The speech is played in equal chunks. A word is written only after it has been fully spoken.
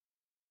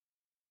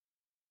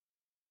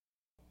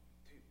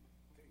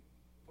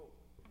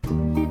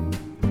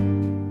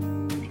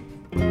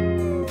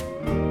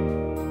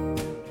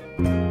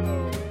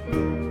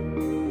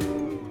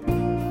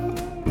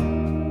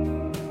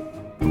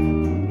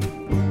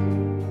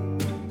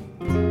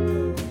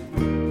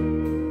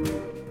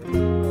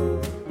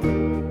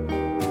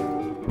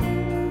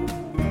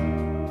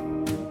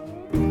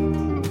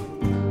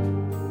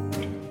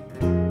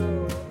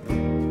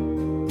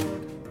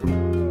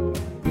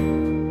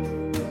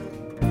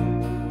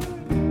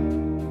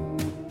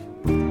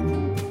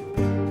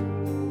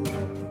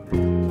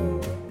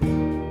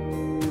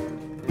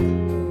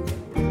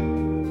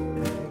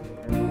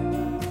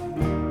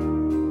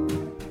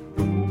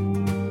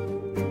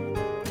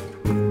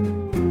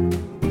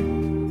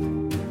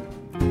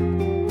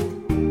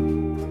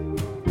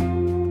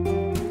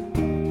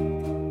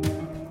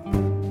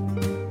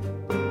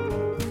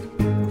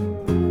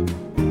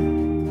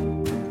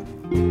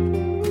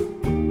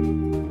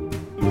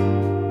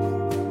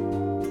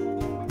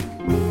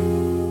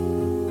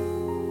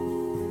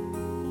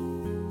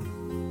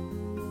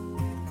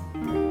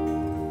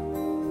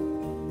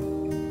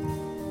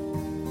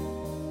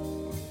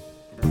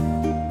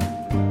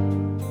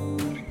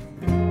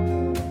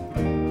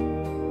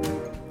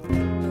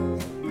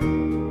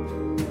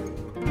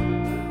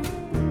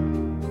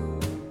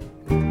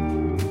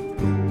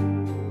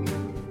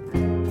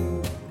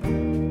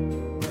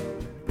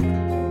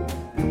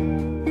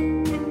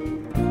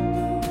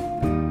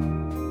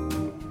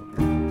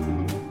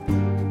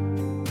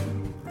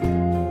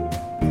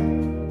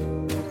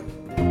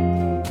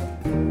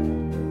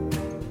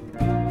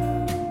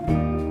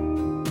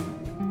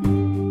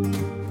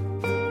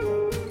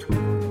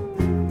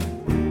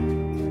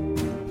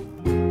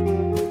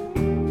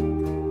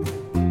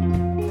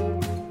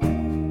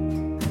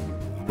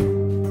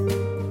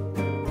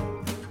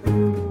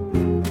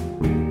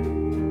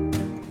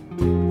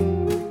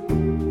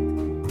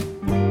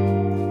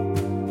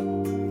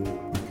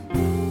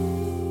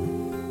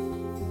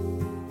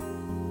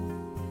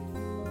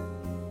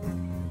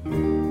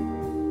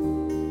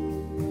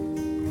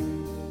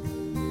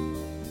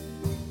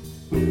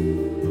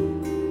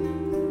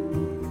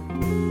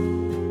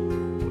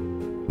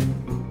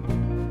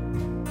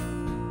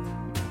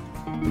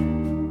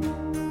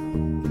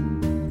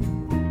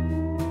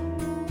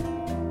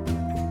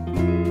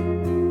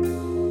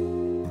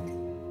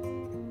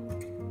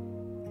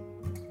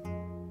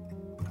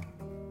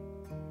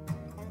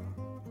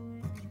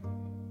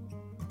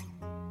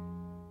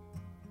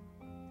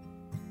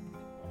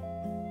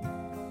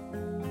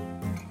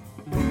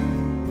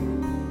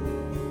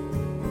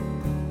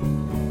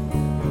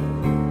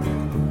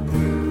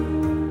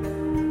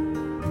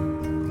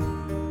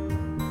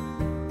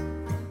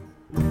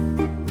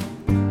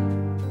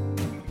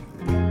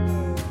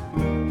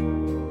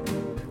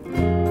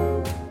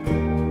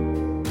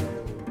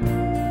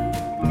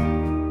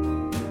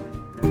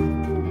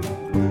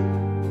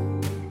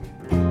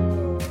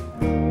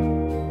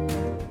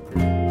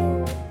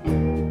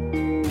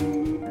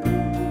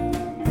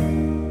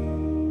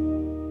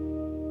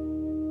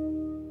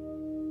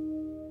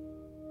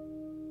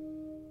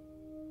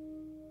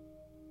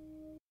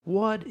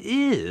what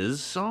is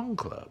Song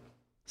Club?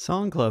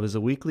 Song Club is a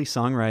weekly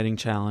songwriting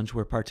challenge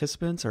where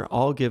participants are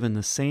all given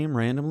the same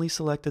randomly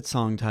selected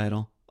song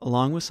title,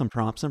 along with some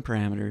prompts and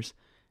parameters,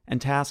 and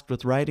tasked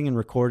with writing and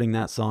recording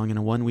that song in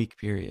a 1-week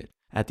period.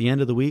 At the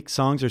end of the week,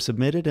 songs are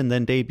submitted and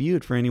then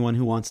debuted for anyone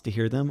who wants to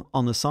hear them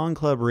on the Song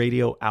Club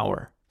Radio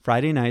Hour,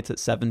 Friday nights at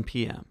 7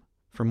 p.m.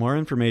 For more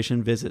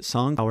information, visit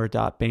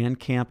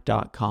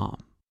songhour.bandcamp.com.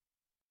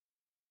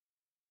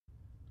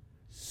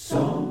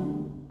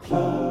 Song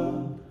Club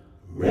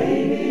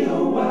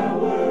Radio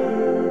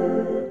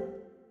Hour,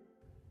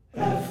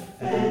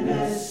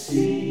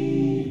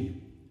 FNSC,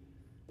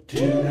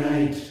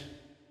 tonight.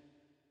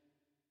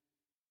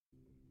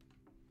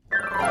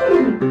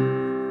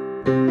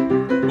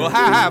 Well,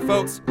 hi,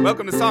 folks.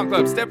 Welcome to Song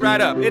Club. Step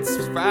right up. It's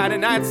Friday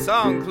Night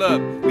Song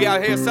Club. We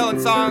out here selling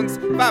songs,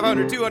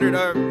 500, 200,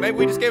 or maybe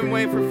we just gave them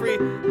away for free.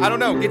 I don't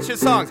know. Get your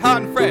songs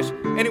hot and fresh.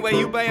 Anyway,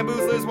 you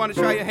bamboozlers want to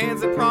try your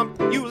hands at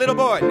prompt? You little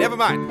boy, never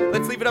mind.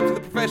 Let's leave it up to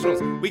the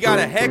professionals. We got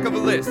a heck of a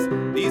list.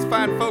 These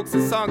fine folks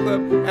at Song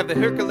Club have the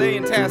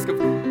Herculean task of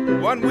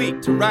 1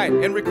 week to write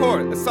and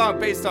record a song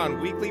based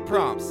on weekly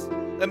prompts.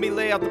 Let me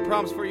lay out the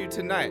prompts for you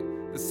tonight.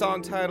 The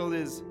song title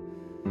is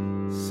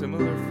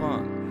Similar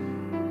Font.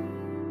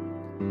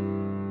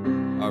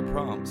 Our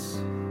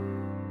prompts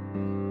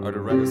are to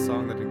write a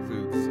song that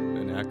includes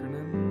an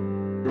acronym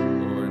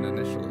or an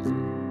initialism.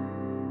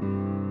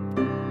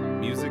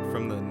 Music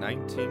from the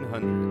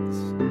 1900s.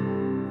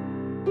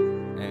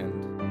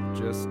 And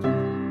just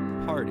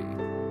party.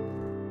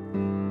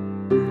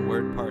 The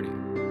word party.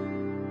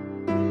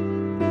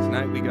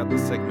 Tonight we got the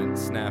segment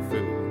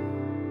SNAFU.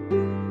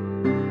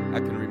 I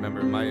can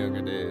remember in my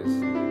younger days,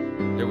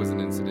 there was an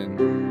incident.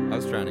 I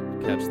was trying to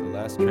catch the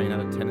last train out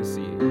of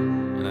Tennessee,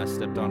 and I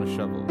stepped on a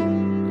shovel.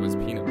 There was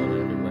peanut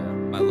butter everywhere.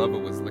 My lover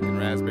was licking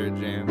raspberry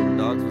jam,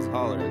 dogs was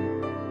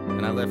hollering,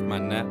 and I left my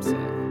knapsack.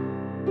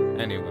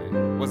 Anyway,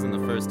 it wasn't the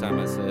first time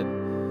I said,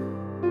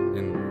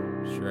 and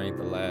sure ain't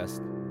the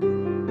last.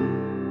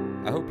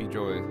 I hope you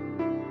enjoy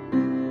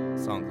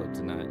Song Club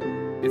tonight.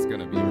 It's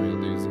gonna be a real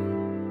doozy.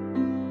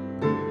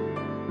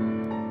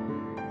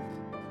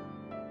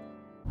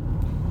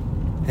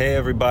 Hey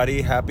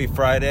everybody, happy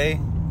Friday.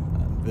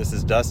 This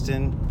is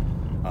Dustin.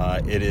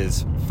 It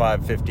is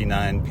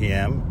 5:59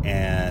 p.m.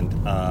 and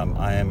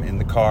I am in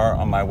the car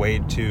on my way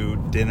to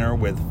dinner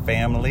with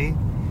family.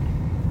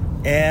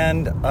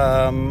 And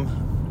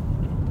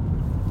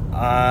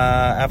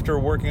after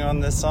working on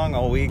this song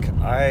all week,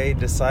 I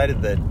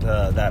decided that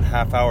that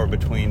half hour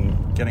between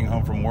getting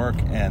home from work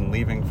and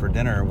leaving for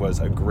dinner was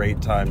a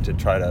great time to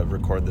try to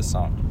record this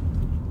song.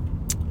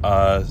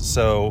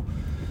 So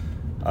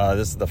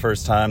this is the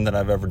first time that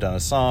I've ever done a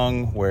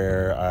song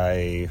where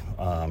I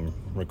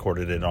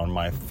recorded it on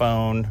my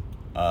phone,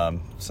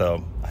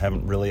 so I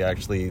haven't really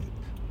actually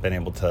been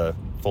able to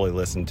fully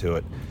listen to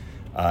it.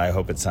 I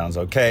hope it sounds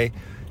okay.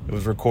 It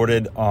was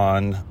recorded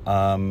on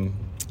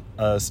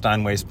a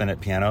Steinway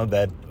spinet piano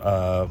that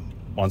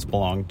once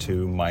belonged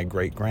to my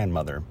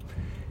great-grandmother.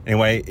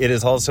 Anyway, it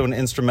is also an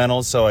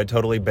instrumental, so I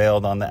totally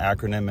bailed on the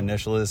acronym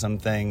initialism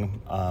thing.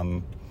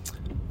 I'm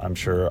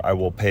sure I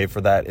will pay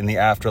for that in the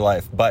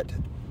afterlife, but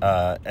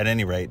at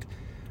any rate,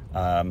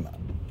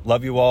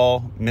 love you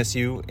all, miss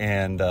you,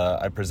 and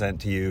I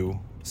present to you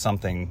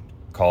something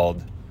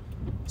called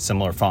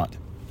Similar Font.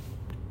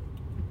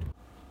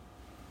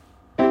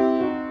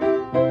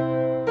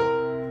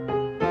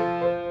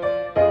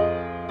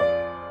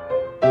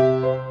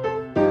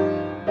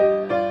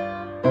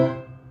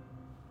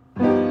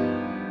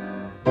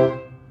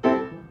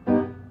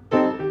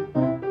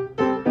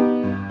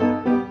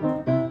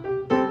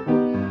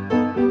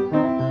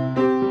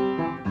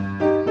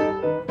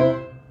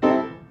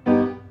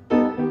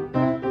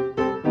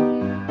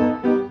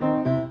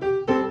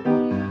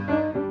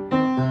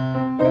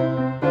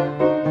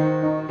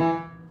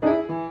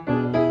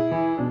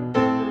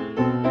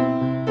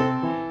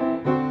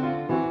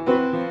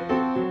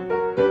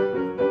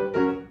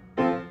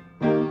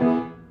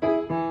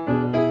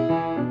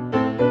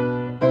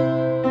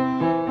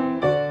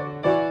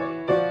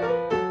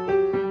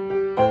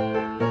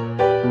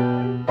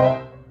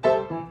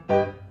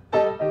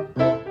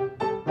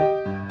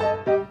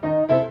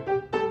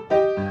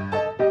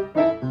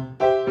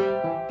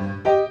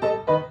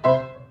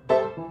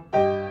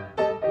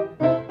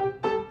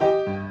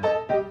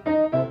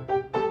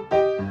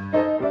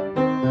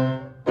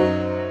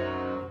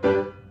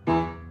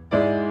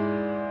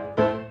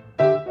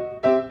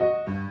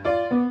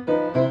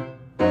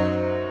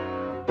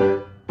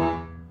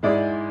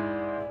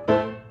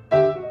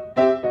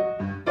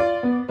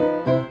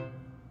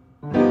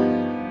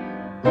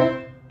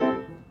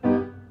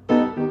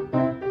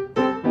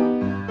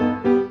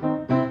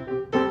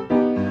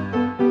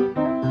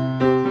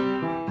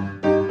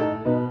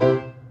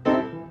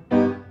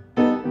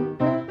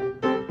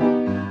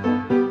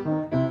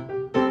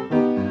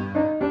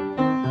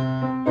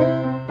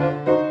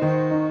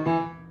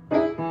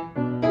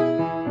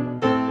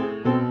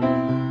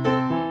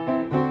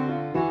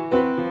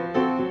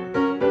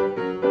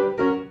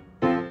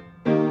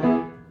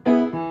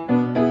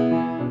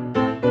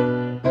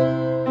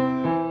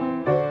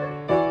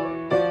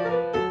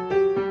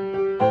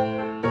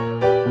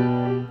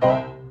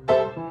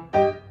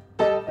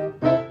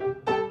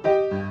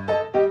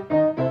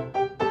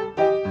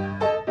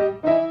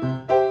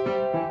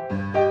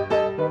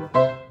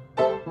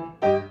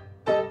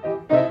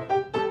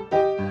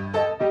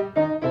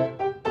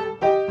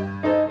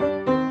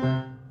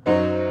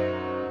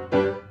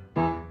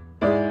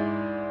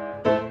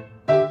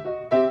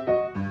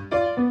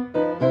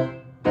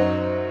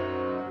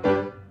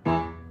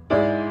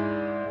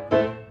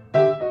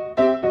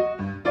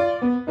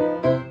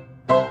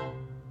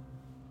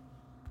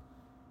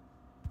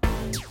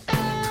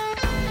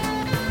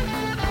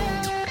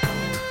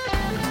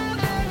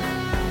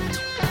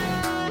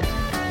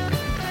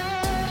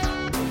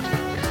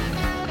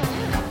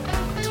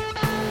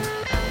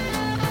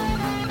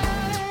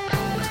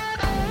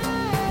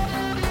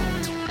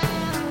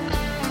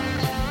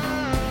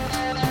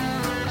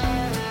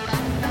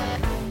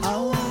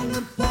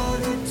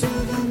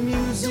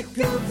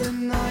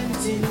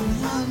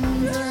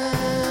 1900s.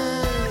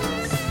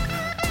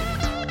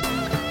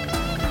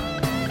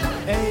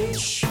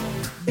 H,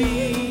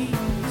 B,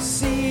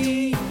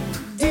 C,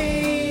 D.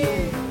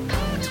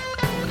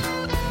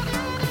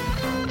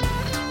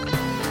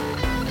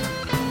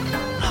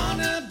 On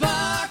a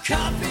bar,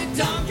 coffee,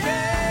 donkey.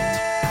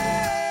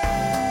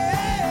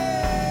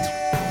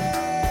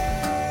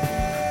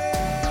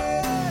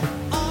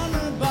 On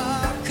a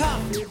bar,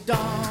 coffee,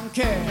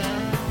 donkey.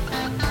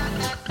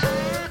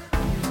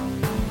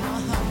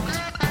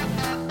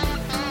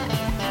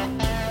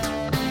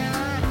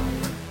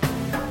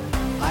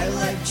 I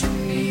like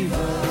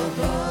Geneva,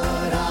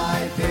 but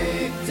I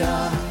picked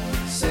a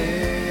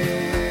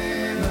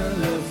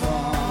similar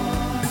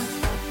font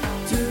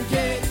to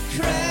get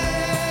crazy.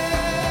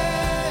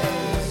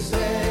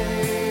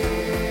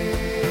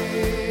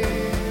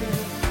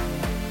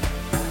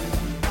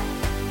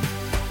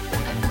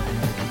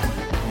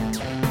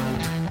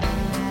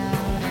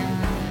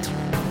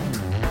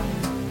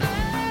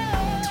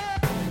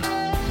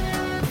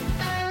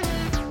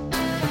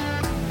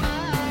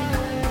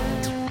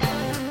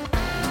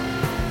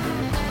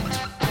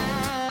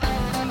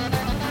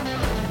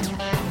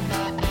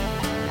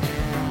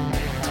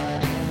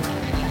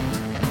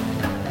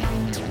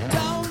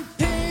 Don't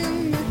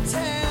pin your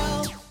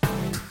tail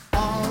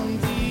on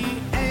the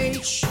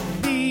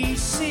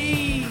HBCD.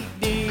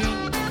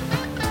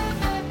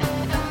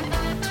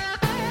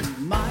 You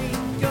might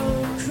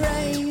go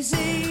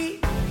crazy.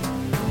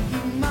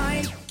 You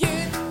might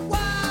get wild.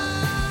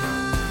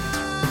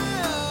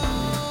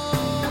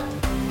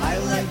 I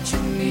like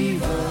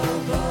Geneva,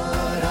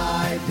 but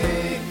I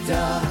picked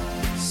a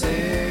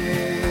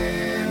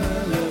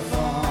similar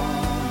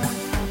font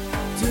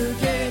to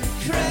get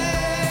crazy.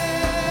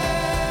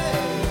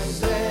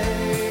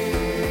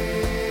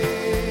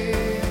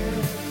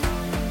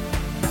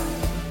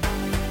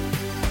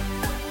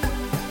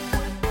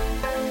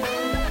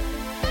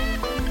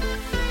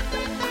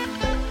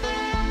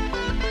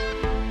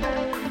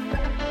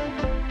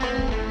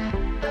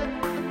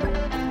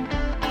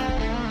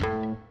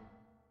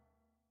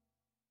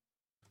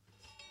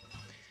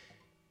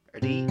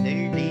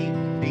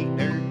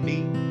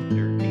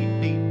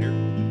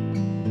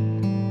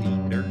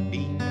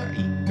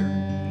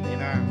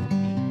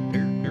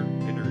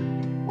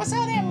 What's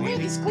all that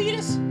lyrics,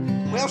 Cletus?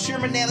 Well,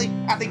 Sherman Nelly,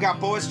 I think our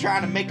boy's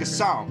trying to make a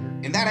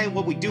song, and that ain't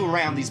what we do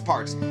around these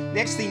parts.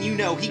 Next thing you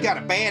know, he got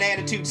a bad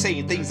attitude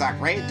saying things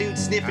like red dude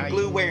sniffing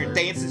glue wearing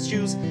dancing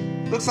shoes.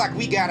 Looks like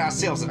we got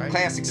ourselves a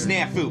classic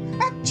snafu.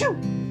 Achoo!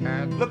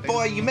 Look,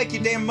 boy, you make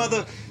your damn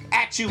mother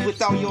at you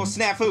with all your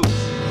snafus.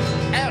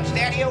 Ouch,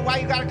 Daddy-o, why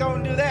you gotta go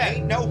and do that?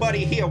 Ain't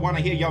nobody here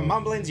wanna hear your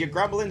mumblings, your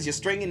grumblings, your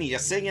stringing, your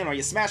singing, or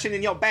your smashing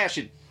and your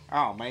bashing.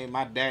 Oh, man,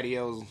 my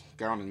daddy-o's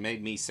gone and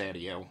made me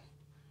saddy-o.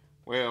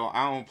 Well,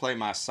 I don't play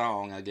my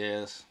song, I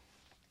guess.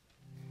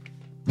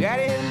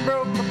 Daddy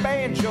broke my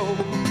banjo.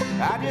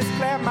 I just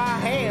clapped my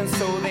hands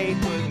so they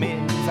put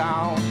mittens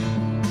on.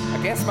 I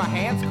guess my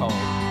hand's cold.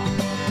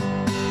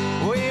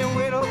 We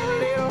whittled a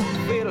little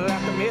fiddle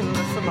out the middle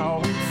of some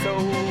old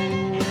soul.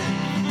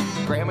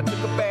 Grandma took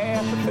a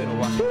bath, the fiddle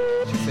washed.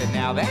 She said,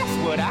 now that's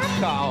what I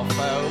call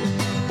folks.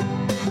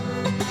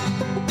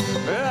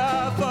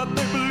 I thought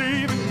they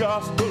believed in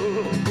gospel.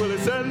 Well, they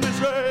sent me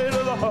straight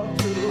to the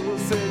hospital.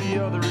 Said the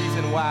other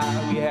reason why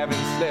we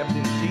haven't slept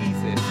in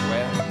Jesus,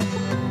 well,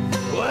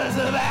 was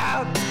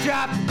about to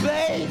drop the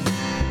bass,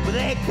 but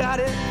they cut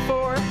it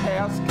for a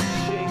house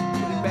shake,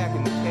 put it back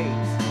in the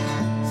case.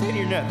 Said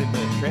you're nothing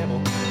but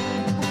treble.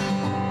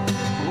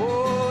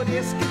 Oh,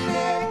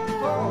 disconnect the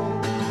phone.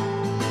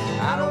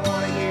 I don't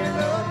want to hear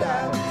no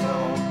dial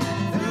tone.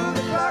 Through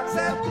the clocks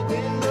out the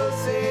window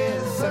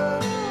says,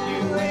 son,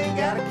 you ain't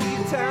gotta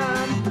keep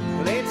time.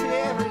 Well, ain't you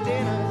ever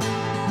dinner?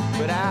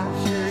 But I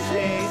sure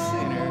stay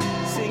sinner,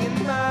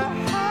 singing my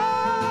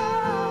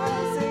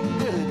heart, sing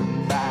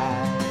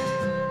goodbye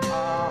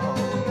all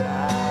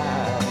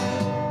night.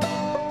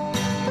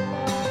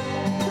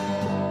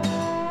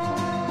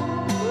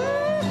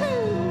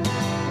 Woo-hoo.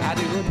 I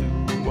do a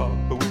doo-wop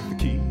with the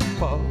key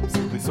pops.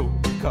 They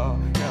sold the car.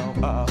 Now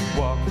I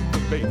walk the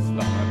bass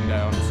line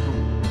down to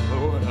school.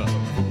 Oh, what a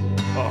fool.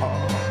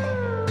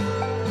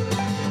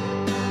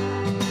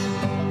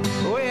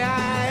 Well,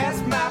 I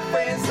asked my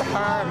friends to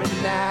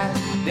harmonize.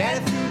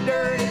 Daddy threw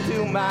dirt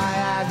into my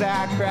eyes,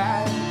 I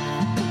cried.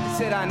 He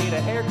said, I need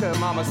a haircut.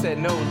 Mama said,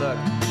 no, look,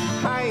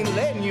 I ain't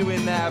letting you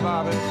in that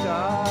barber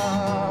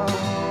shop.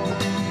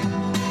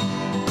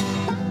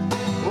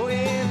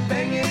 When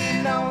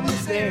banging on the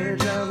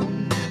stairs,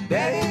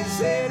 Daddy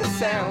said it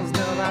sounds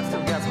dumb. I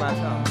still got my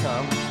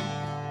tum-tum.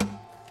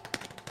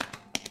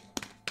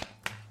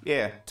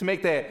 Yeah, to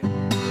make that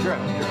drum.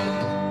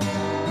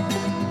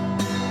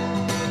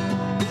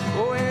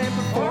 Oh, and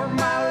before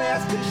my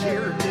last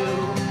concerto,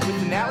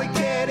 with an alley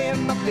cat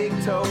in my big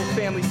toe,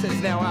 family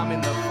says now I'm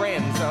in the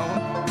friend zone.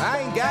 I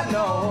ain't got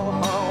no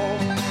home,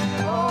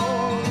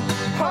 home,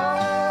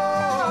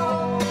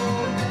 home.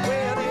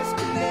 Well,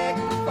 disconnect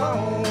the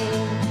phone.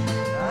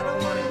 I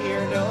don't want to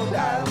hear no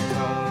dial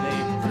tone.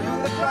 They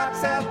threw the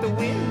clocks out the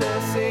window,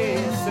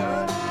 says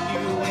son,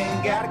 you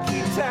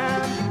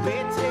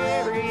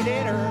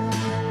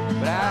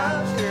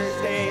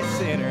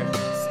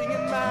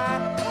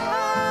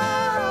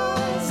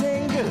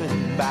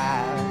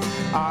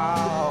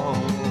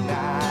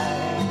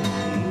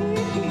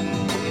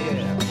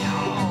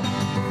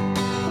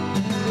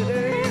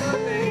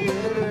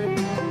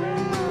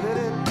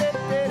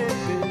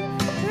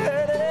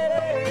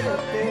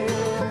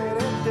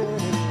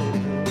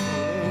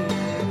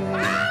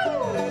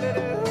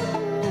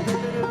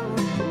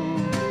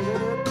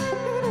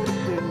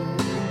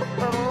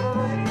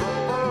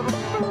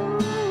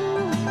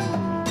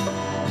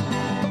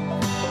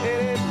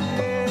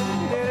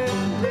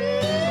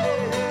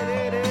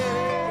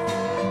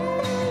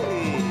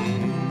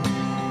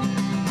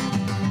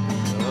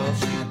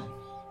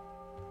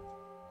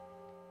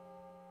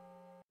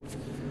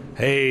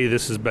Hey,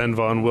 this is Ben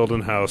Von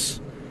Wildenhouse.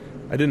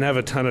 I didn't have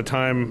a ton of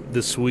time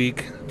this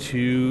week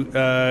to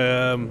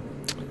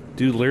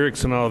do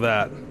lyrics and all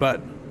that,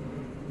 but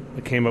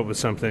I came up with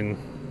something,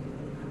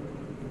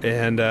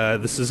 and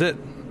this is it.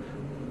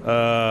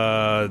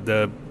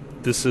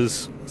 This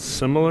is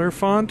Similar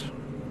Font,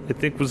 I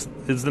think is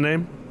the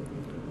name.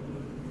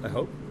 I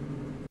hope.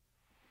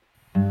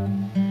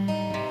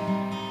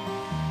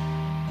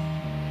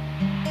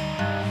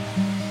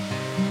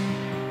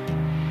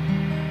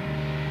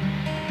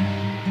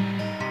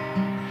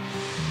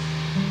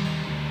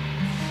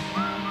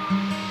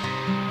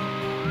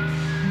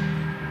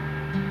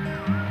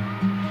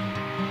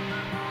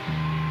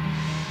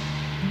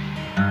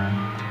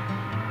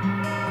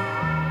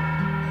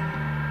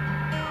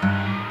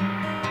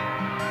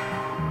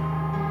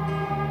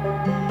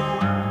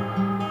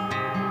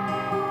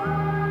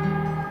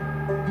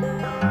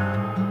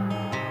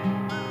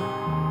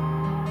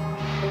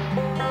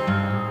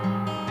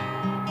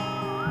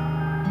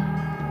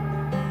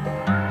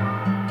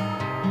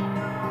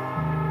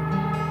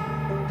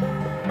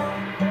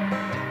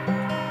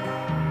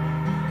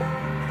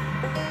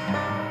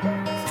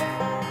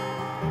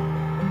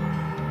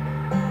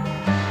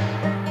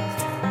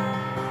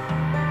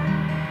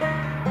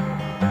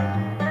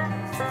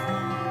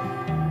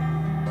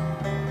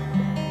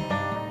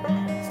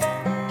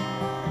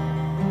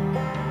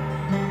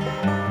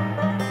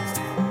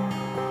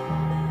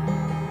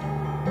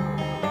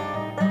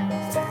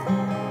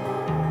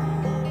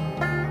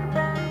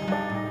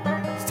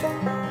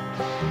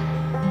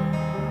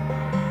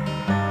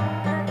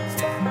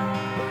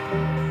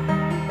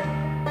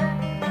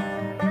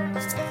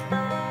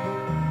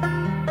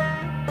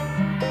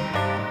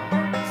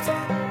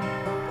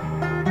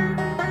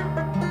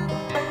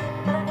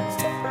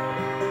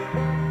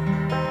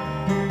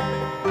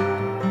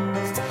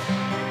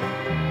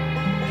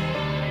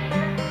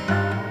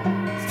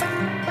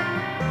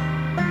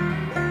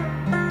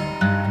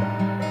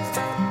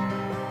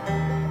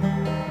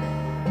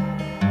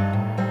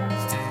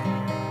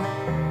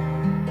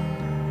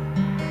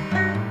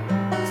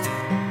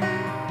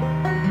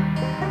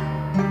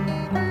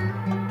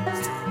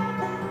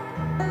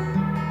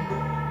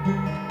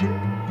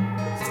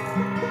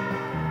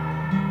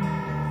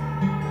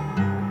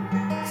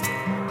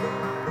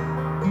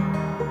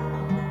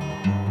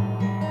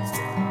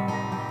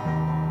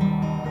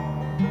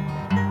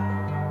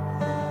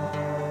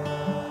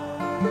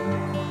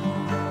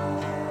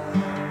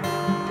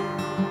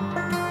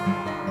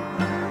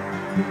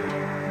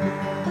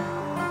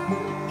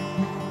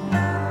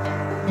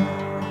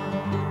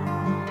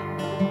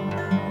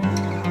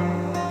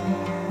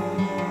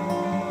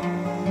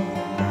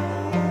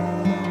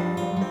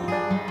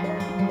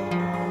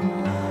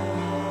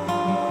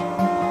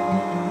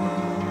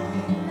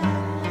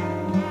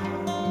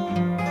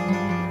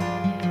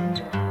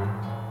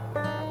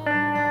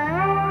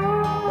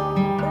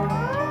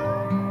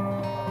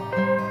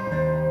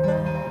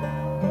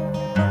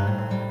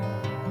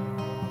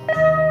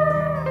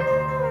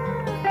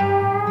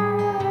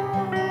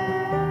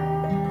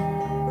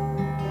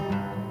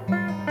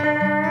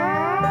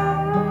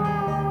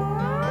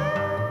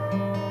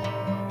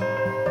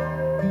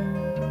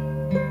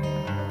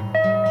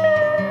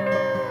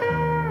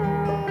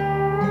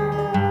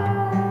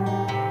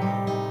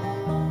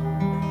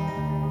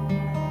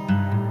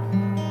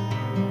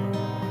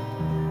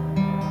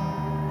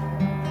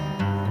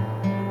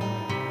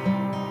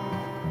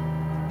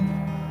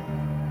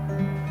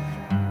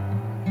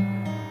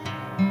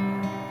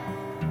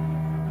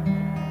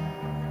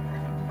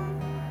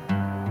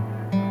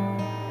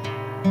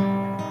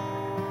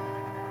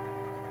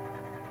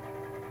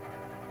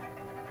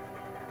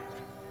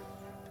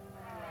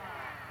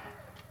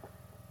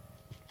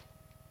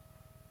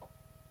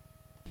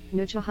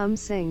 Nuchahum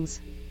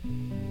sings.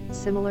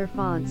 Similar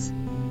fonts.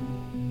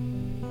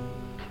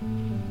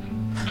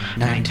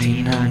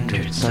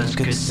 1900, such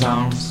good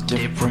songs,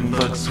 different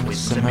books with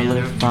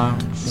similar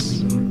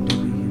fonts.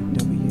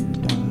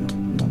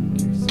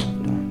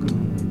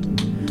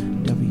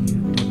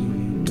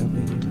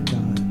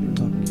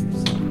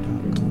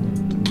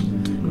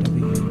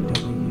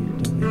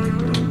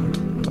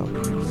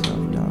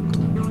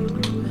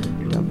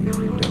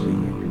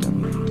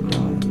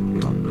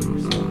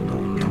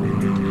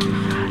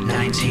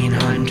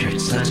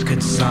 Such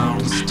good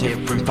songs,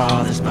 different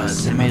fathers but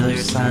similar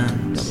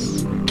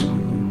sons.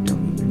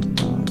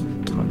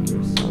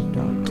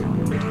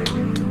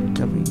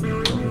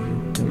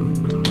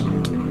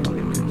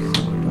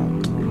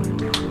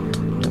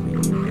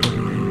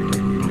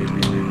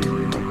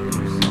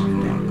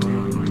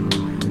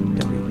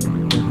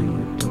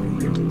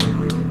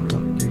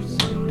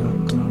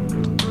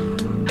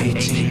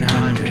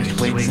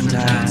 1800 weights and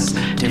ties,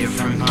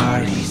 different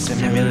parties,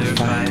 similar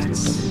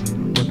fights.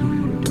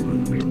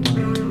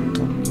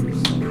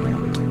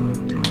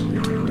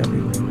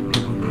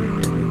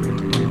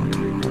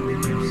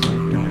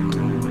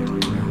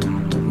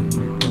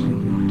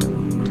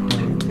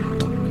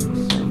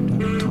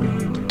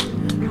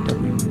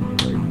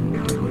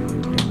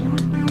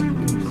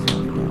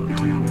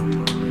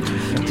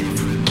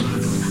 1800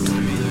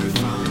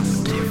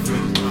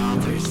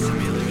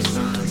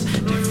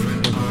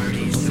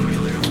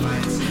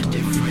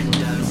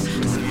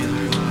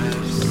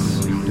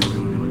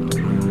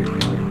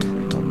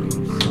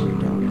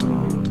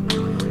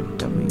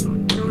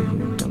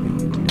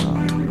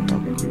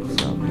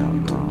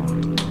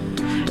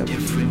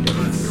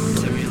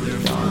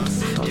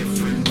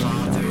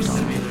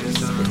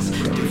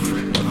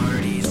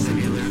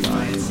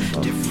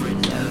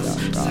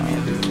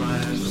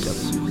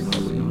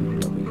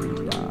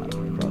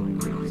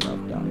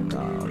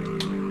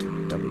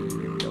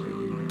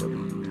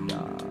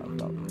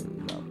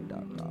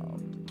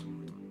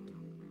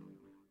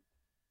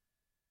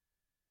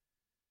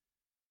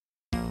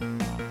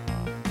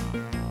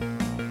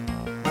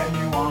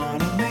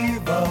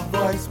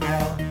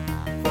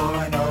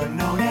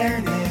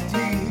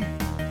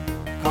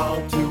 Call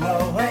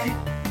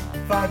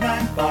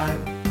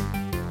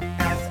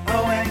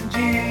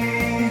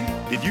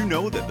 208-595-SONG. Did you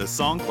know that the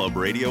Song Club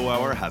Radio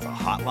Hour has a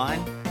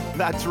hotline?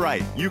 That's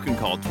right. You can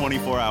call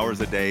 24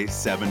 hours a day,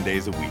 7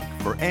 days a week,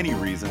 for any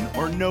reason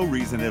or no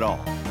reason at all.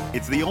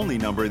 It's the only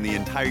number in the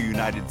entire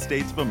United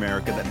States of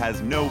America that has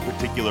no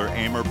particular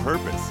aim or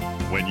purpose.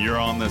 When you're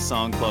on the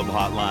Song Club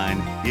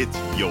hotline, it's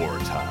your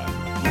time.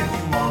 You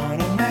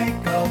wanna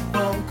make a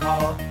phone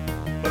call,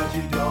 but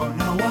you don't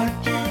know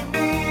what you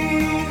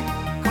need.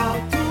 Call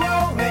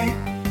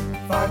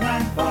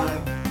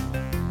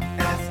 208-595-SONG.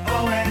 That's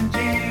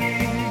 208-595-SONG.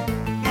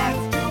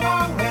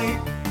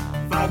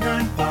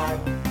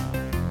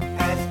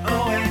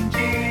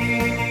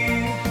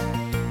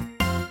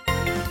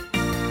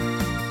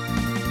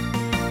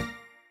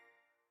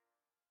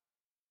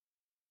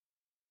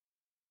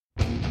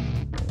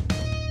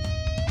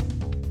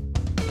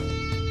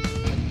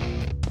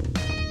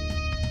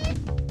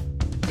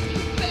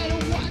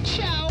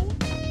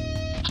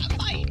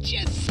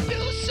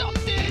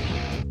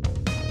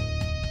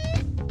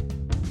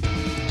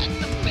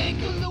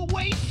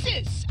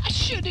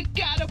 Should've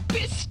got a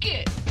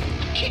biscuit.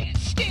 I can't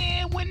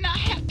stand when I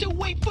have to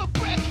wait for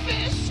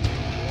breakfast.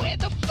 Where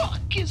the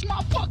fuck is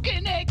my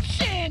fucking egg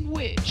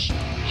sandwich?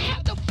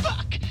 How the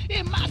fuck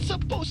am I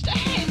supposed to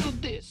handle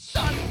this?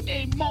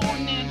 Sunday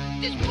morning,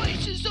 this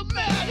place is a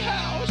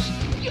madhouse.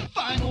 Your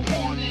final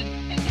warning,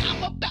 and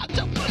I'm about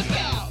to flip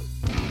out.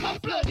 My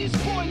blood is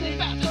boiling,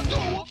 about to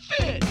throw a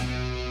fit.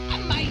 I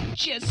might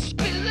just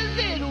spill a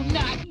little,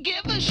 not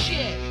give a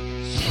shit.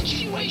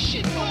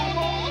 Situation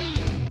normal.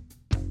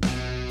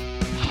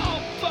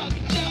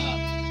 Fucked up.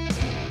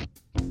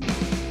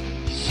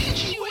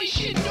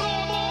 Situation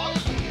normal.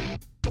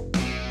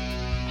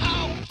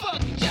 How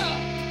fucked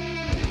up.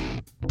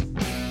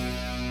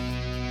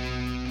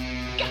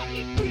 Got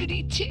me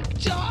pretty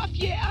ticked off.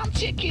 Yeah, I'm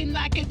ticking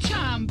like a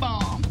time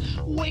bomb.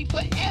 Wait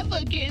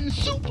forever, getting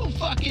super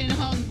fucking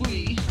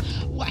hungry.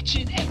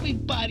 Watching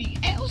everybody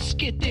else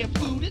get their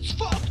food, it's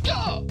fucked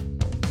up.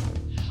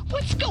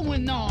 What's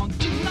going on,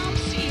 dude? I'm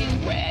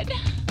seeing red.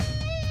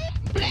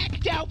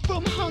 Blacked out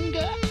from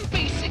hunger,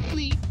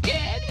 basically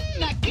dead,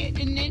 not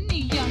getting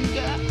any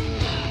younger.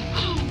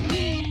 Oh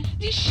man,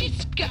 this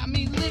shit's got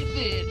me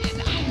livid,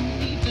 and I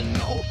don't even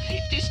know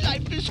if this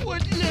life is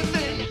worth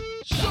living.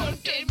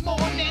 Sunday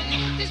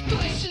morning, this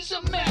place is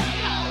a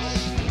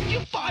madhouse.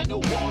 Your final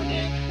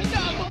warning, and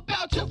I'm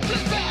about to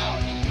flip out.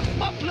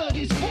 My blood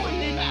is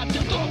boiling, about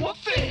to throw a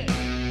fit.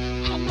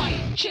 I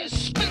might just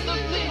spill a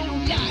little,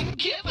 not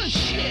give a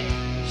shit.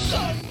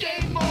 Sunday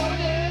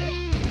morning.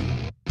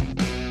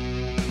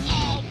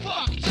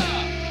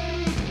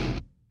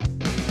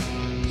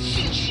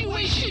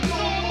 Situation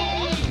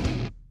normal.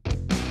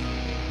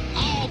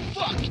 All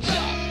fucked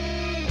up.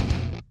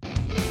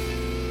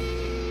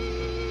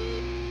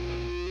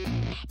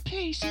 I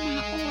place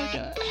my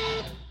order.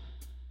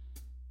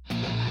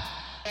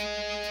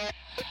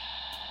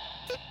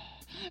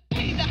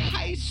 Pay the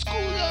high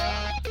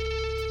schooler.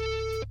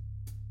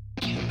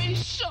 Give me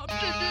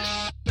something to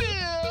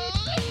spill.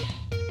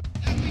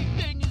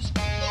 Everything is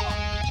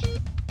fucked.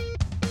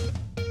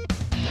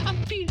 I'm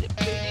feeling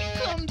pretty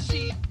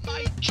clumsy.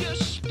 Might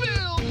just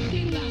spill.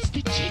 They lost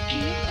the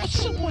ticket, or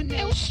someone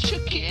else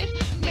took it.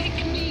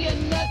 Make me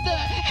another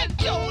and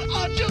don't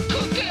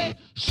undercook it.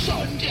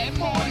 Sunday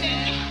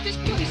morning, this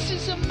place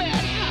is a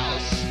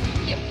madhouse.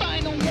 Your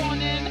final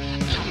warning,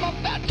 I'm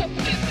about to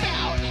flip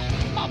out.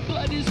 My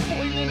blood is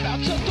boiling, about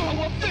to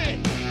throw a fit.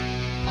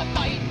 I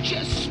might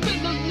just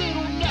spill a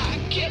little, not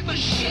give a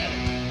shit.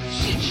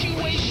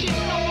 Situation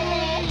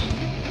normal.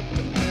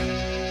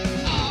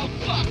 All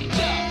fucked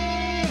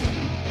up.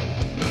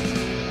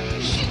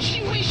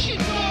 Situation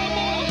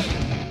normal.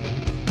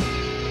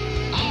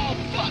 All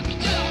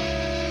fucked up.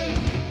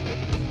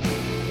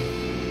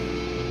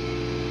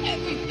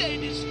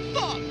 Everything is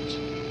fucked.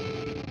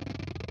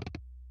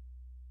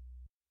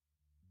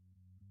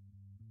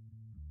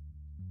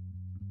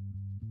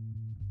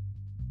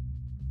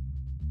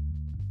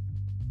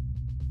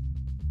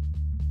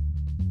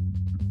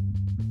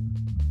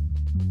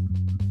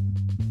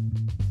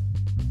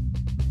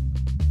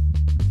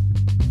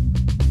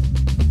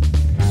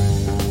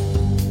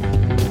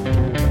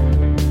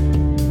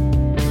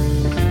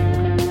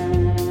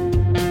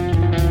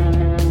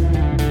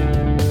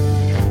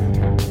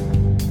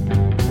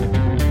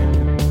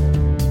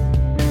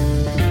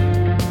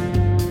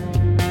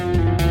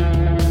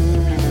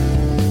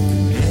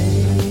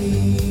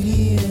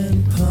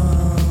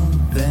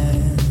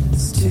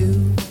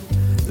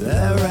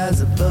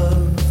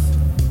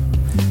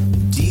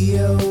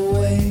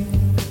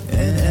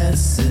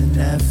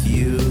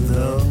 SNAFU,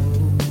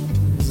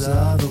 those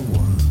are the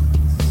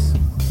ones.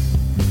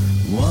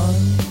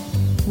 One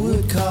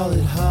would call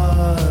it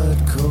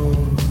hardcore,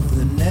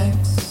 the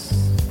next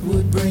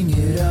would bring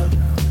it up.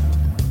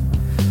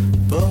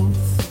 Both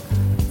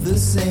the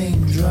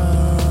same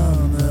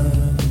drama,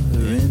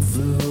 their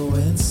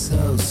influence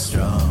so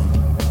strong.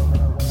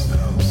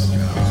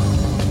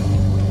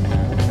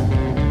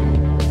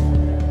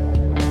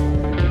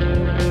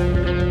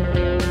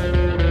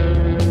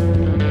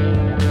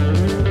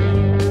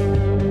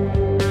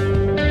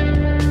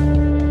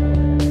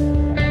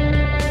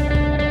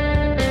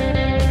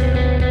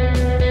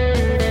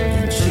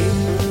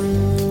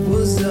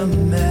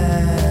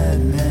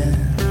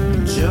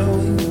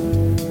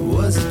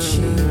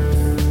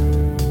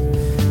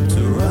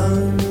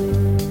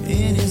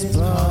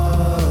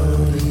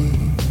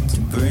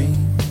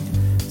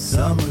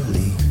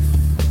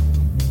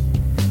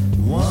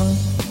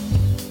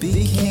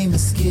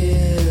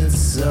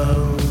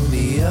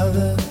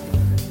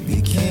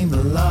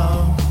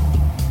 along.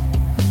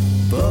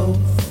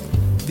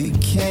 Both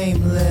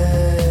became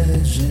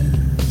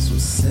legends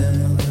with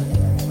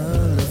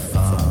similar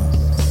fonts.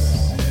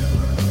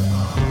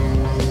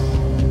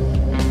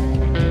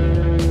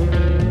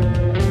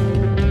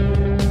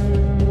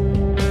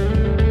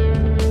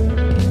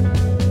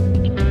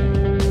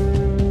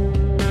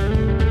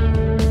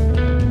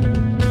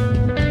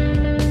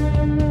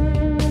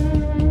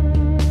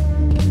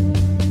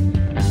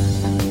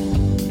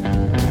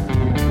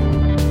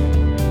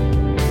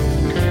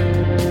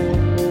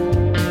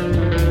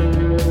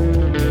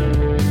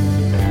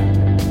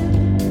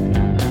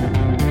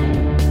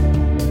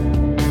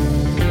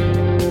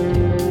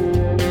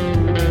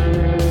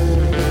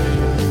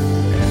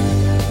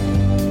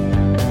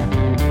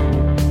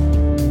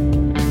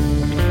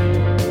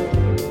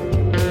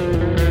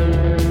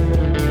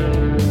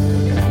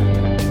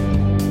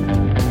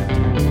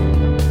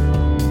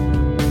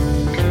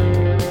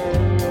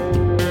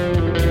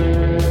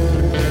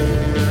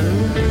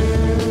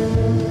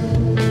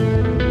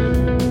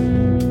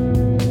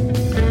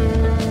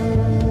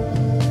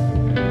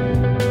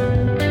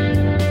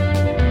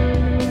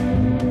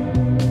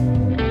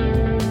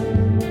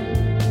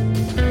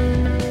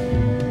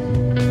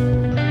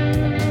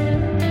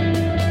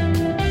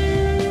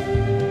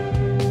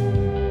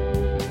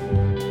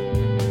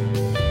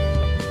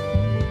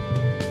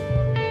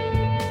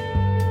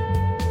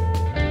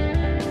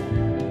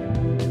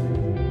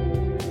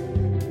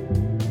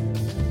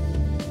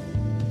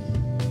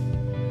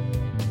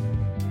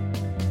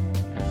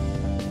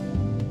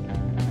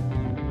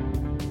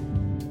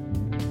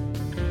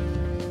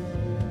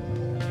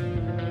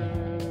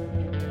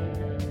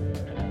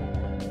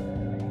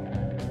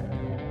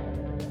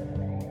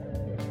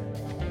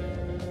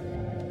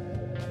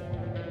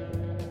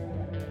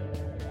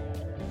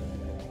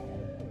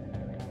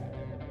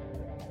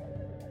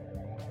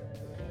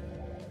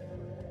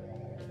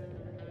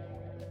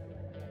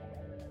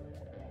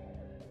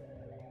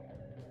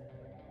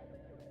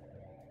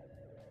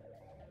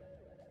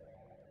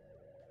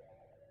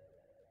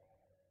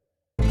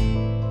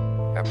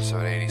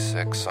 Episode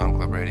 86, Song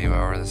Club Radio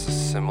Hour. This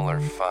is Similar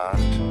Font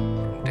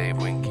from Dave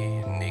Winky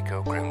and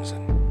Nico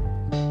Crimson.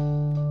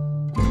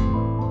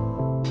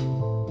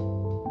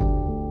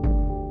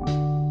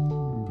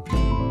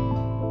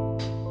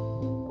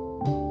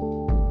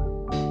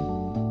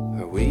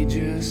 Are we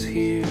just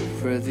here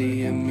for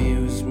the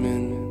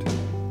amusement?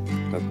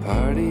 A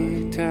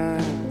party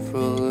time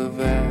full of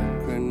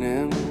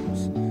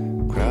acronyms.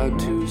 Crowd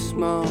too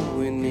small,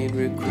 we need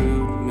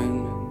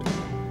recruitment.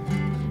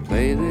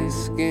 Play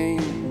this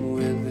game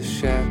with a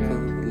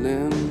shackled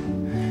limb.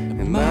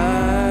 Am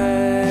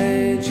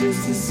I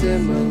just a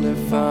similar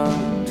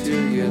font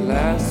to your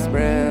last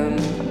brand?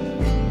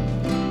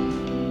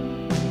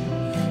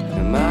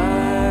 Am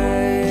I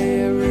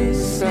a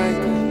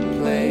recycled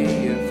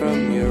player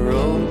from your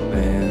old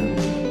band?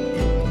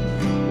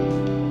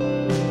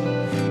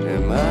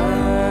 Am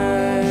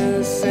I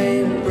the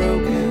same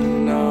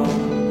broken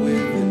arm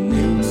with a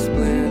new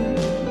splint?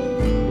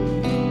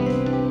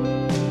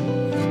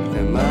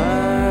 Am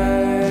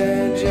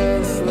I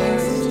just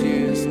last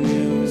year's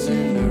news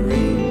in a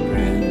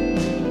reprint?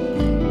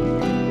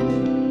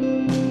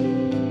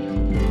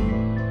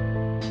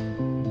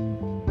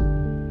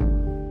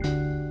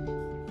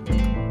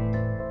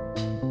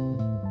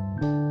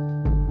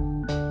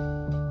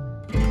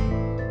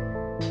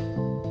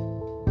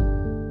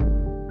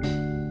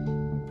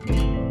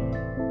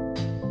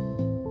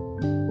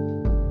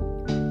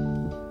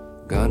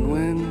 Gun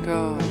went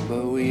off,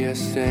 but we are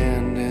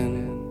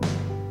standing,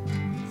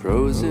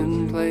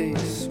 frozen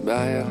place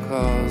by a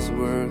cause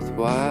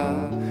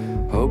worthwhile.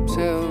 Hopes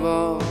have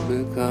all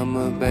become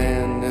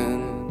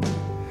abandoned.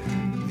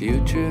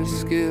 Future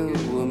skill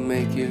will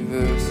make you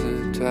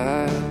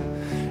versatile.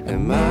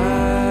 Am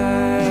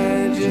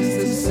I just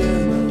a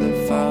similar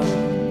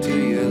font to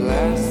your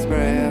last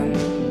brand?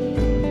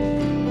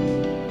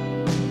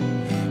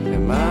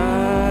 Am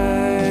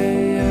I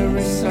a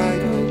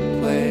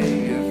recycled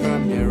player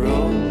from your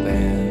old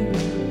band?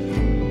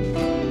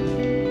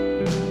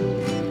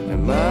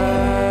 Am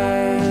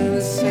I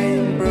the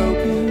same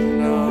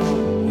broken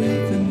arm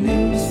with a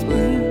new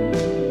splint?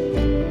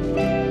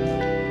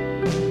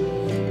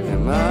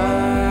 Am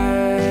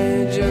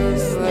I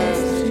just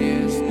last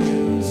year's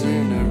news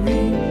in a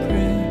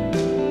reprint?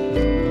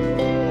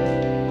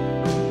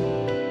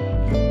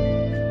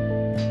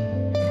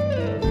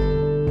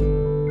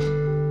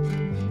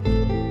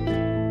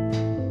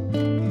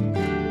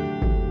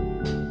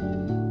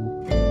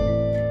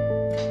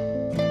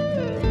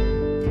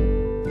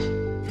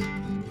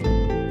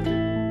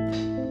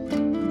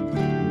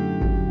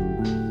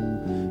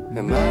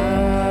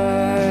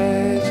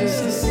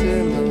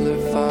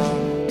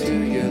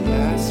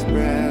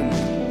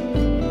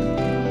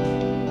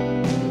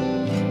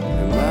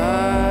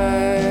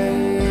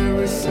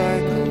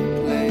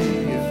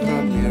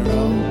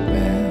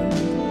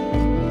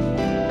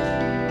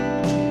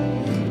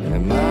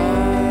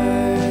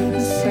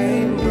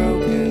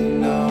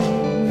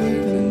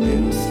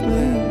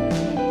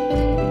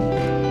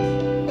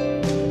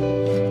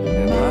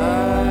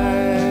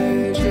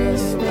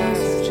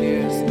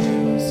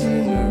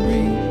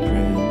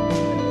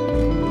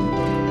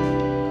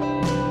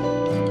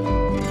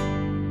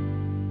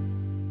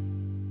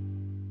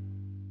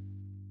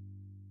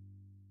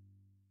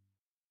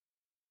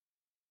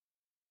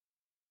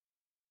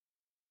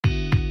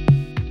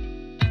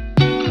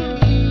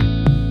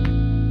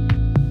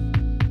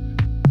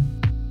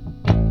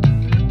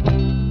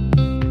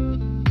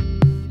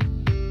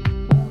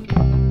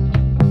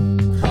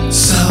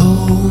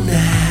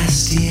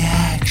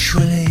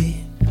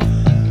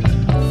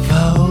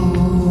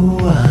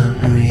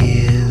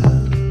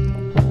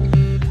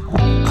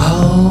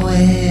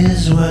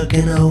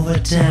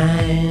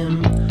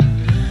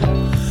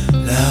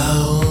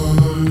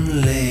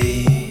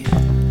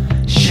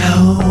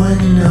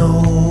 knowing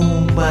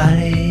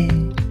nobody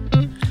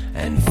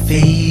and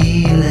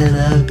feeling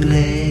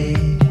ugly.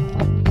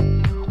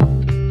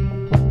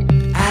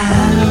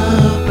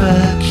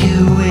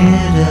 Albuquerque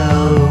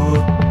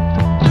widow,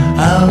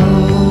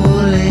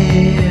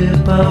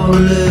 holy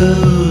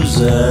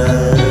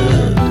loser,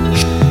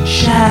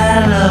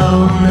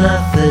 shallow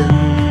nothing,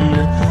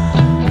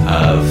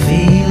 a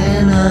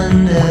feeling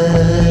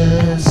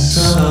under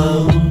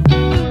some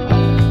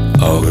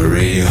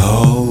augury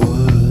hole.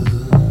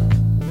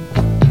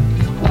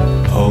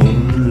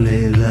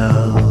 Only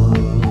love,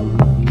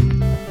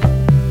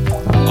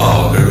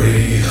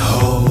 augury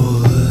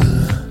hole.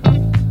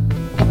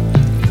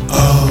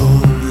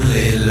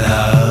 Only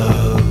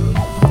love,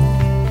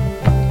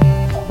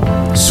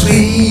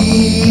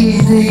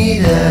 sweet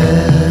needle.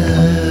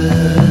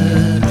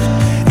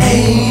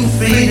 Ain't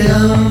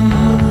freedom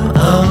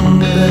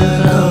under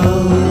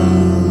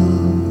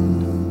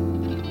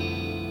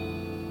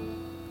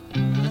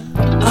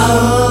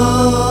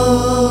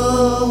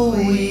oh,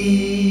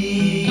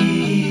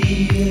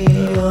 we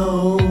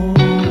own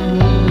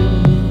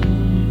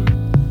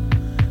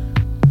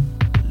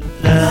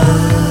love.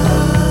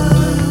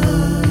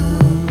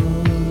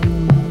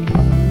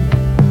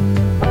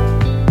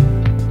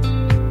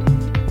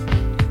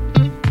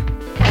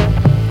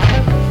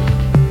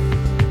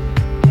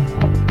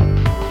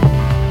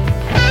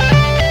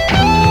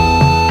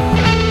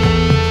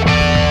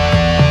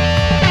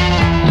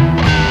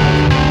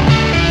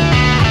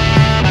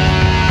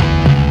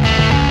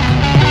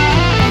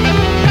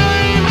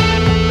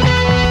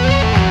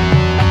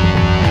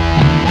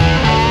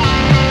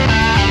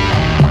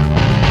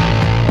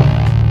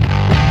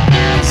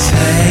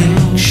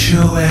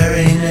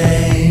 Sanctuary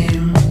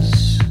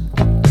names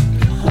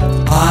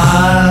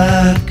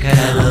are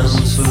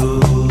cannons full.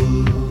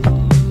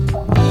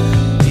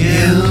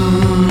 Universe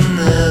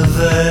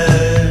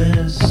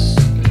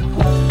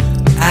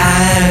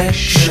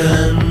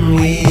action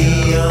we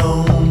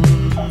own.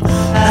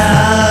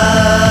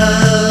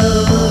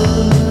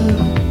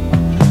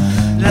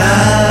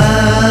 Love,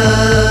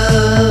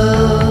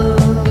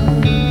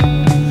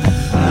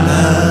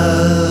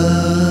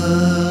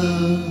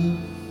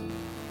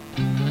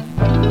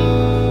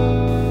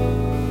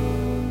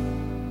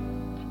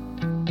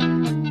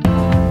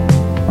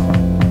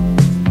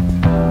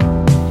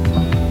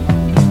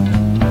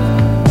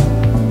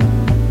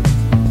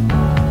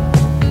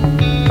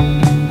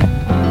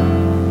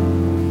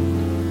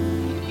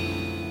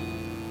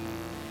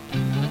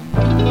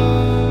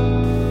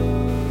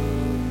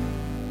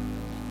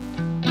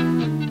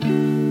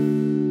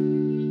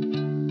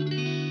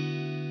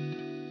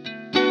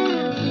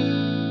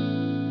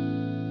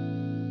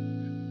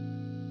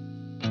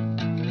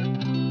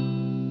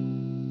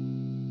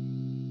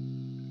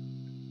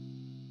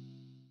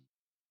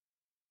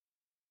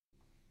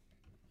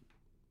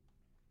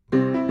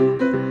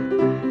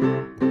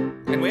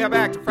 And we are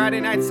back to Friday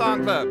Night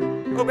Song Club.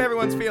 Hope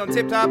everyone's feeling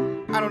tip-top.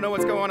 I don't know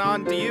what's going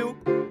on. Do you?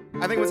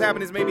 I think what's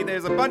happened is maybe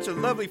there's a bunch of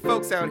lovely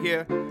folks out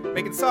here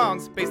making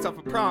songs based off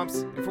of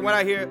prompts. And from what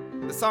I hear,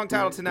 the song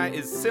title tonight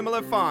is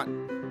Similar Font.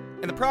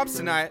 And the prompts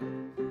tonight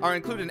are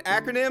include an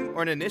acronym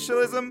or an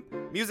initialism,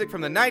 music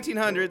from the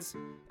 1900s,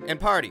 and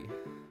party.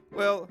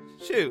 Well,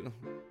 shoot.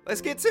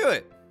 Let's get to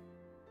it.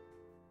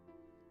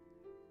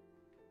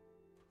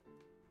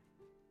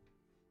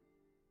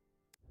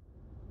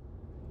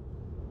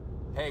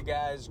 Hey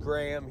guys,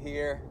 Graham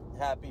here.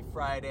 Happy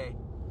Friday.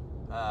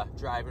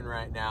 Driving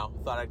right now.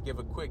 Thought I'd give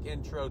a quick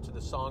intro to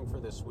the song for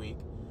this week.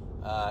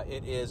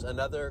 It is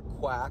another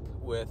quack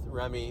with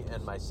Remy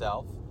and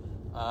myself.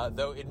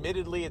 Though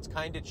admittedly it's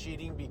kind of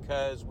cheating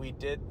because we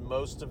did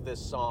most of this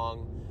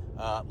song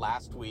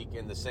last week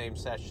in the same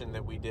session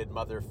that we did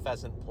Mother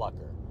Pheasant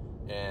Plucker.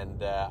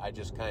 And I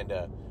just kind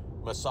of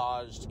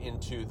massaged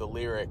into the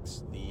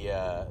lyrics,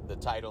 the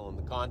title and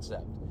the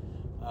concept.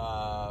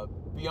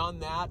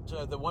 Beyond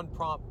that, the one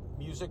prompt,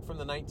 music from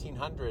the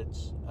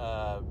 1900s,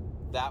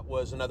 that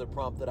was another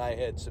prompt that I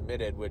had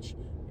submitted, which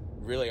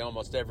really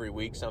almost every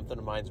week something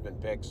of mine's been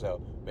picked,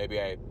 so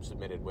maybe I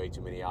submitted way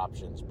too many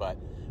options. But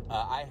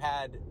I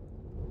had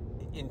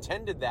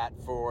intended that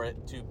for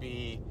it to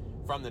be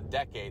from the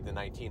decade, the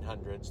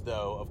 1900s,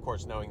 though, of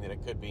course, knowing that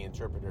it could be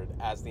interpreted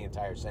as the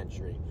entire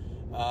century.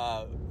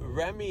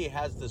 Remy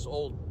has this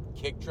old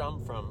kick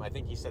drum from, I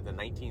think he said, the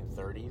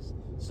 1930s.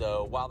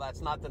 So while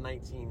that's not the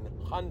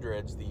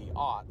 1900s, the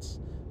aughts,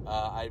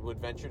 I would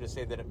venture to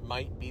say that it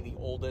might be the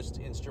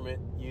oldest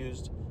instrument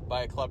used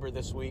by a clubber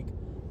this week.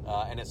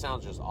 And it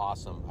sounds just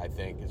awesome, I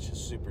think. It's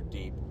just super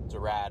deep. It's a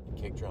rad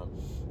kick drum.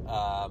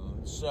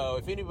 So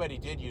if anybody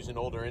did use an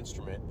older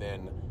instrument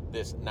than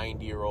this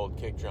 90-year-old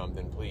kick drum,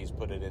 then please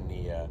put it in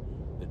the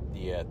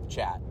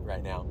chat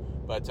right now.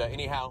 But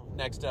anyhow,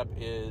 next up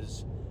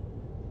is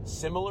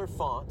Similar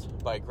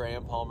Font by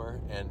Graham Palmer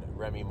and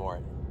Remy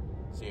Morin.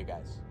 See you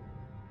guys.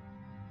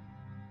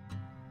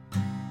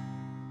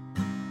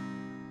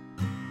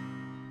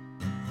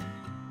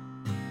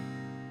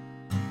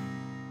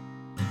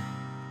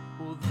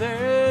 Well,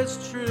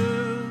 there's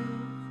truth,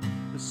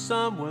 but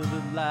somewhere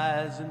that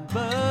lies in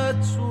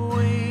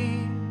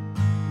between.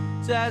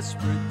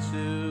 desperate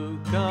to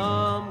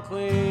come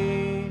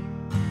clean.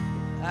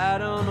 I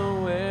don't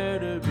know where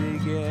to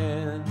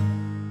begin.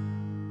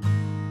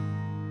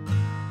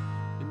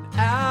 And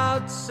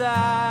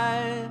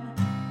outside,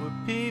 where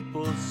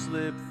people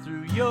slip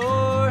through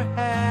your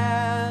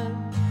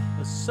hands,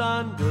 the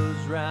sun goes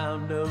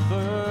round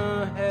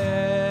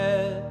overhead.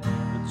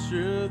 The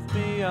truth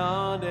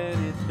beyond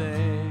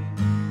anything,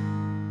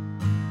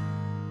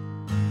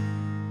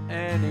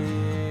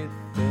 anything.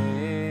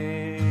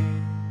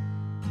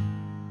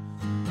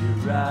 You're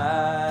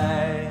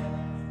right,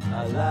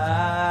 I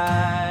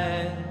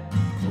lied,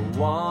 I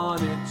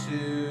wanted to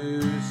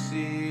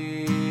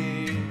see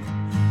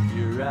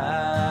your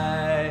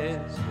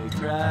eyes, they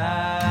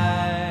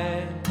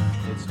cry.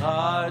 It's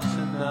hard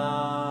to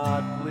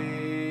not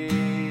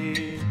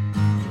bleed.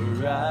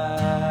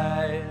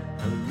 Write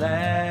a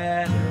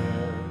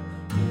letter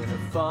in a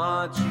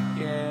font you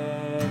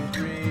can't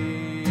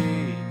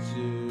read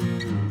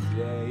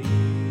today.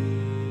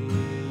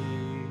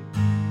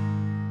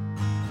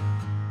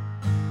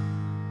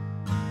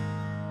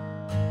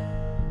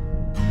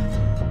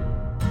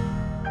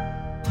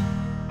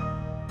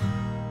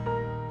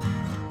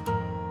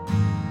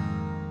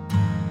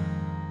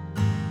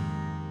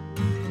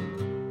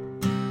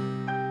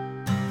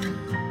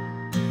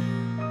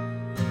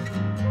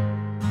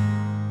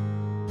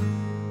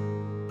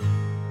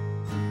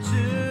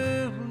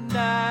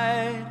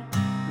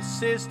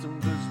 System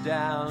goes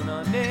down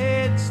on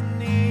its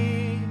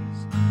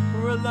knees.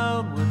 We're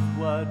alone with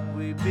what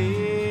we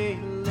believe.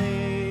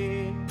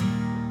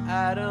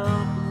 I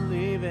don't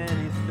believe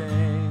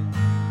anything.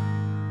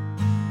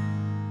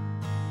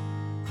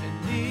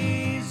 And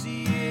these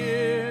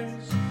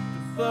years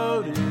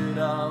devoted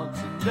all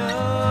to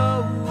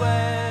no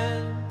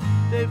end,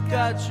 they've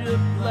got your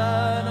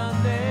blood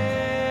on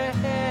their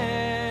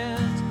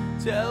hands.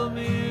 Tell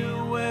me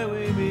where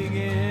we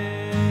begin.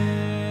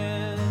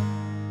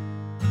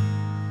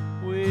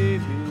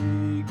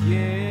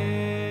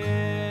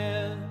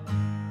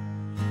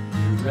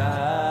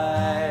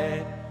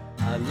 Right,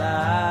 I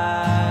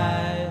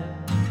lied,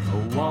 I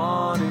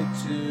wanted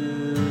to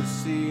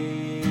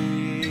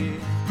see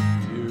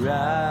your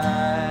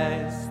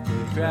eyes,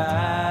 they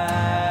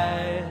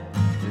cry.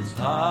 It's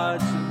hard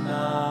to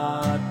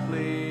not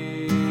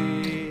plead.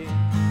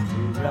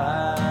 You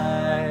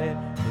write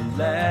a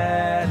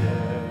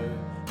letter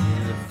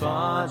in a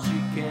font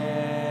you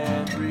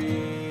can't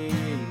read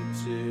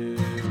today.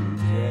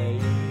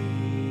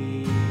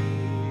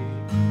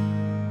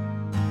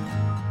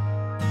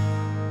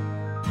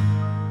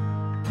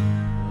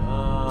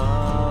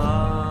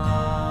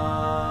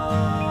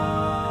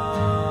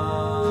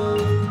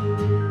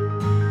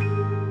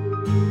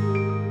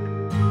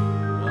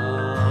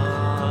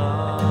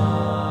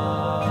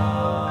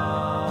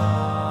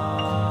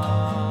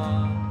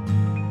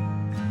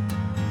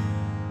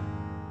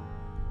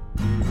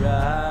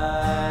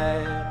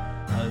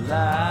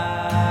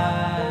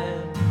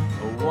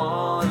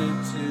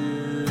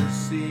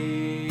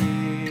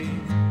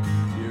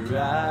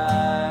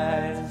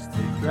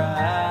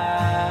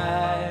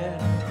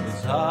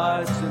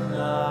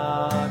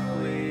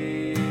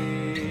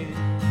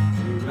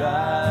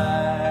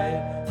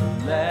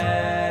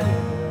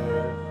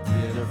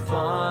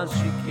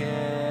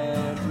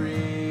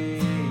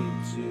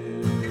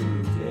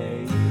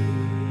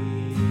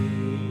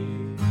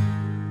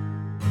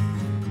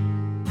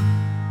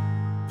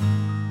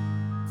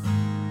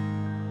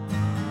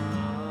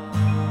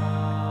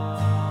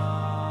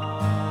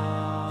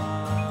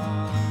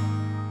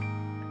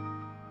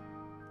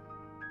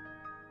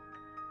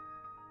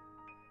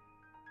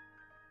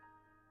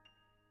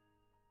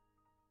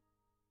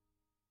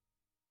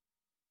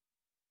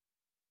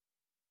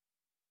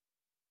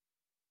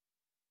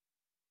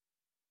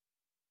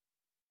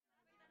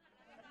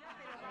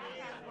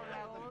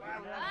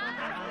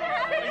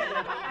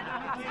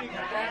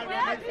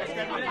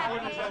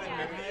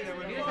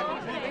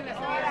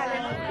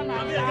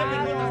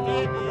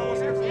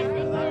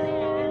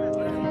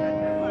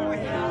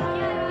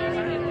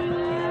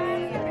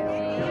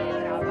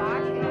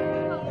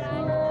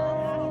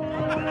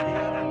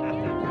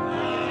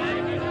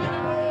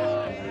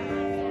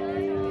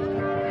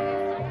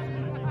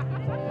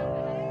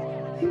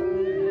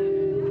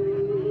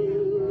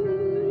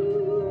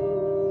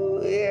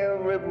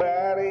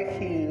 Everybody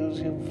hears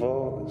your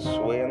voice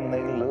when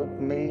they look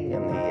me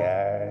in the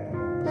eyes,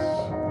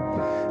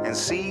 and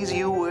sees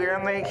you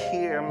when they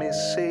hear me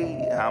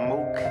say I'm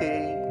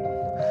okay,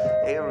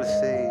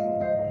 everything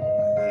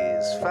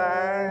is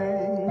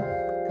fine.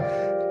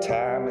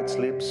 Time it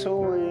slips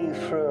away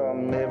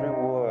from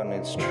everyone,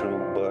 it's true,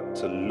 but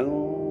to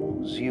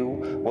lose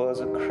you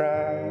was a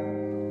crime.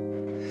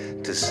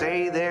 To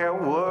say there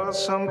was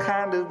some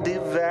kind of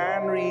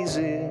divine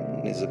reason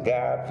is a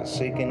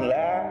God-forsaken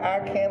lie I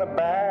can't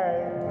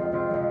abide.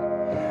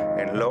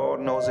 And Lord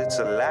knows it's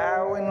a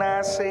lie when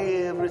I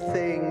say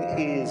everything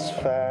is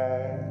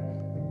fine.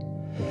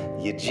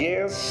 You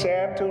just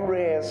sat to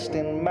rest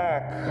in my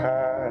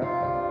car,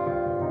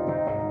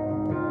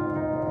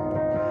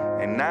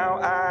 and now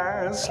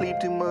I sleep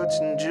too much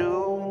in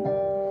June.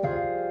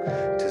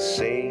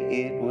 say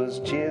it was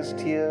just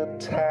your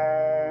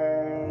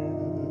time.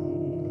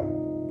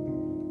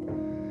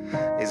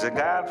 It's a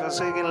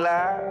godforsaken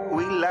lie,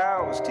 we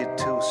lost you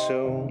too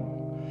soon.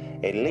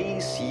 At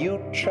least you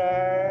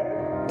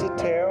tried to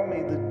tell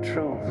me the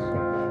truth.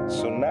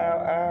 So now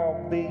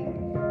I'll be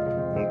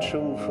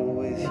truthful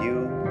with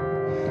you.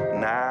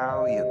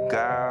 Now you're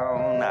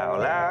gone,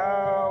 I'll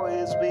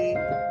always be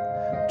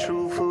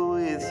truthful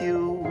with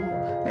you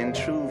and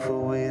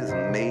truthful with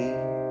me.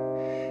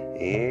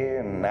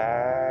 N-I-F-N-Y-G.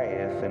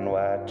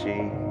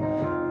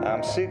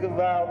 I'm sick of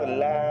all the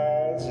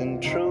lies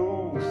and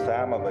truth,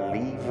 I'm a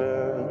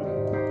believer.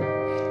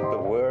 The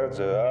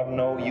words are of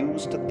no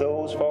use to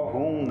those for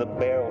whom the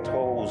bell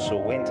tolls.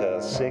 So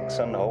enter 6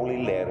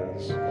 unholy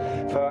letters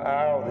for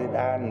all that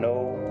I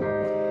know.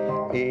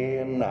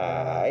 N-I-F-N-Y-G.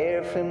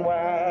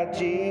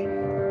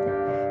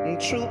 And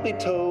truth be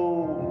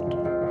told,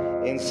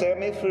 and set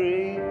me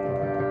free.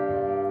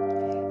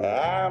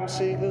 I'm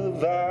sick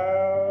of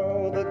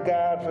all the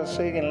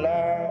godforsaken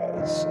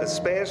lies,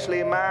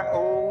 especially my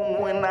own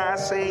when I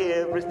say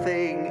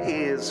everything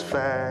is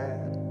fine.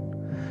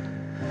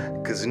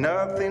 'Cause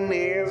nothing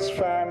is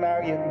fine now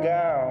you're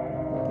gone.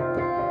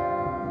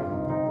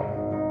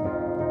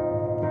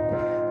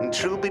 And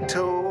truth be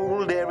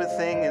told,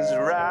 everything is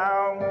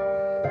wrong.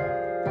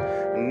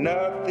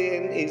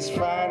 Nothing is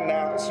fine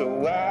now,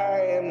 so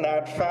I am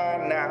not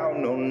fine now.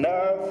 No,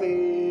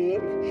 nothing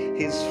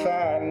is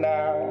fine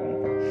now.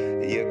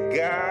 You're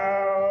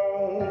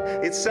gone,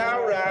 it's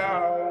all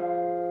wrong.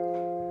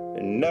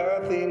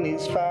 Nothing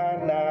is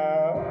fine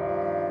now.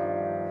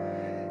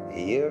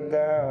 You're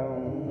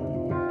gone.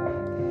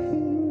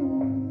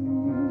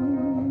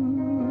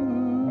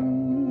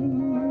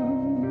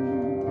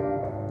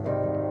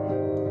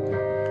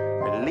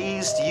 At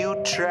least you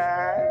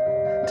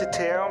tried to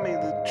tell me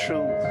the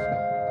truth.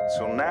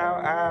 So now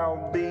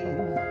I'll be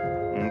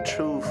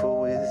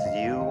truthful with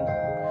you.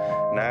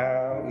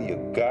 Now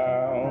you're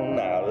gone,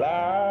 I'll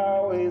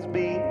always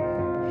be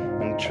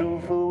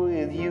truthful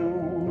with you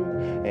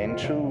and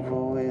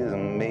truthful with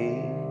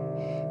me.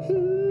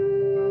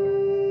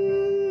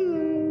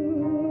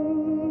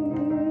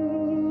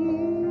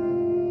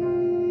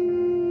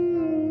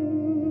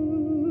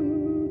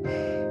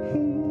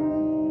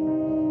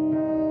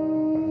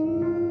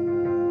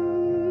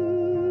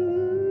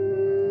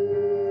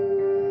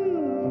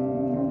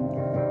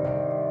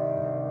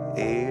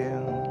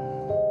 N-I-F-N-Y-G.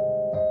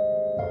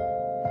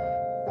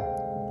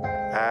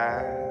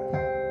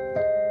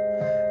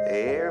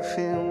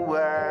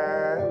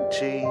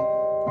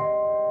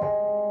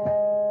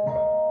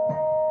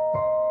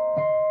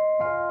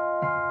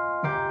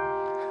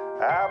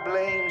 I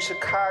blame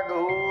Chicago,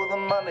 the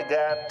money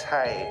got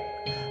tight.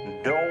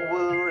 Don't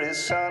worry,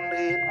 son,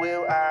 it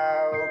will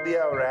all be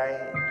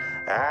alright.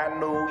 I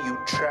know you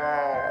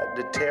tried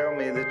to tell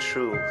me the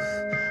truth,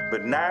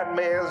 but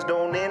nightmares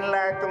don't end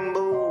like the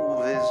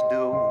movies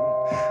do.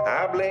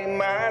 I blame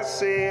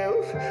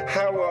myself,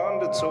 I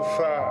wandered so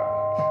far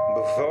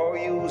before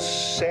you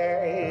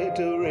sat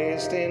to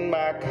rest in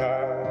my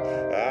car.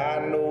 I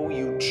know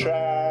you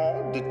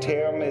tried to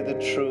tell me the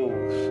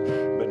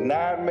truth, but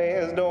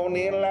nightmares don't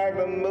end like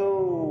the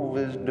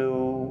movies do.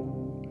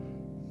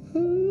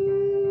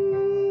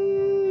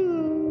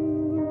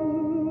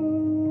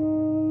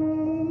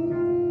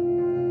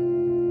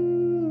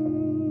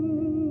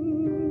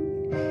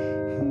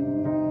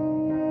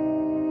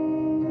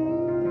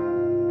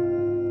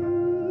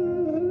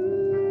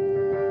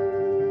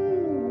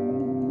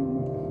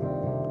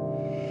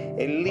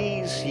 At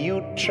least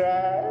you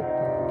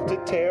tried to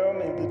tell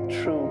me the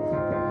truth.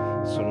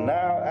 So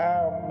now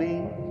I'll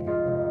be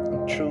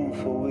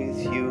truthful with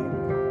you.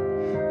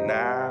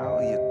 Now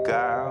you're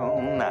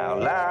gone,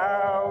 I'll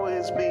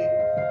always be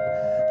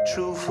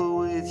truthful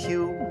with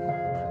you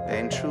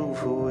and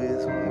truthful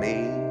with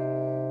me.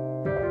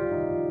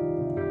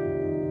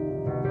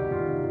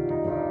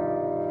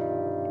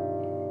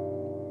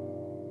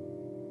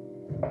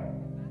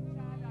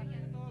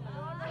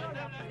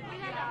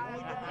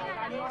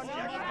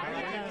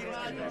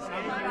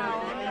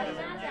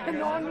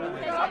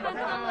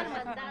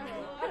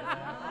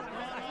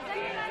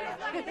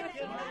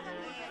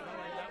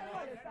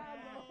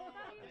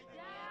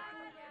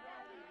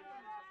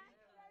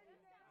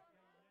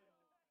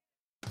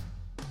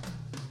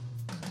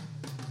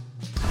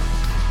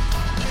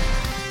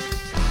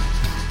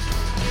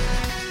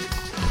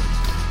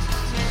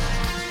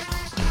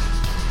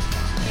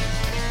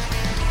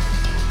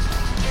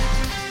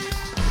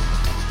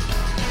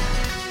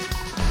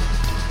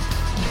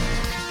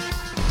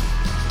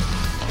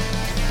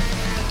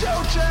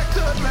 Don't check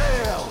the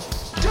mail.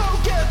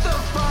 Don't get the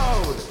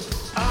phone.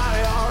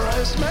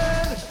 IRS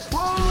man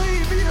won't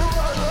leave you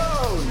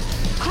alone.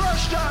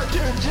 Crushed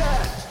under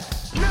debt.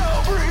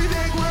 No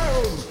breathing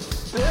room.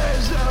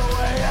 There's no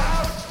way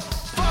out.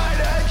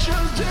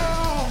 Financial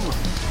doom.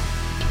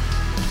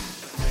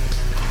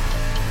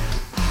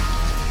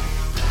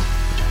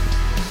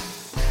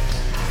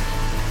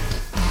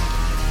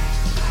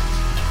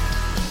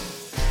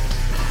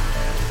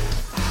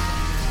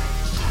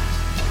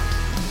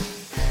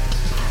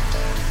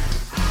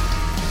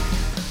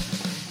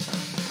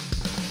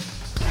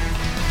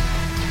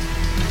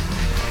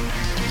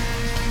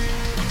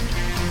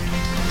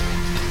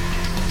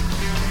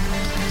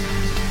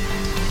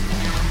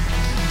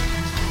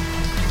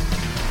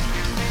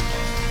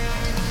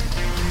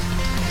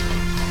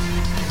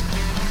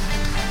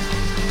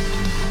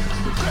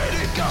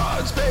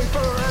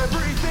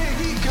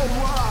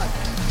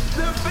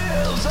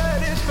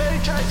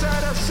 paychecks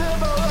at a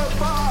similar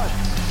font.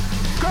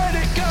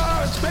 Credit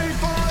cards paid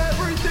for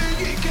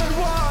everything he could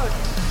want.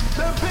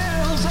 The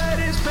bills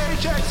and his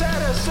paychecks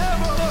at a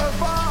similar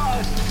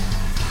font.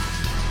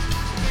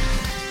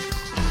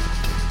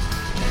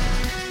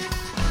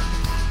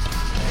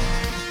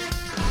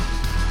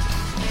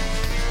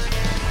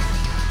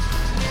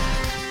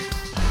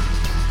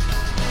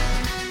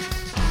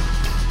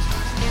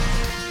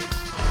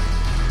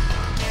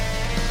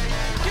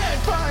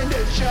 Can't find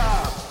a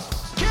job,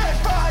 can't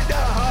find a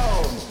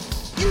home.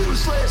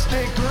 Useless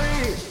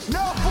degree,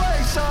 no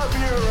place of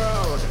your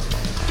own.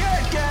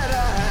 Can't get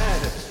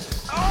ahead,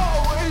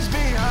 always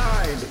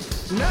behind.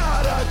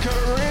 Not a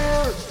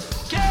career,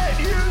 can't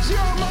use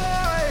your mind.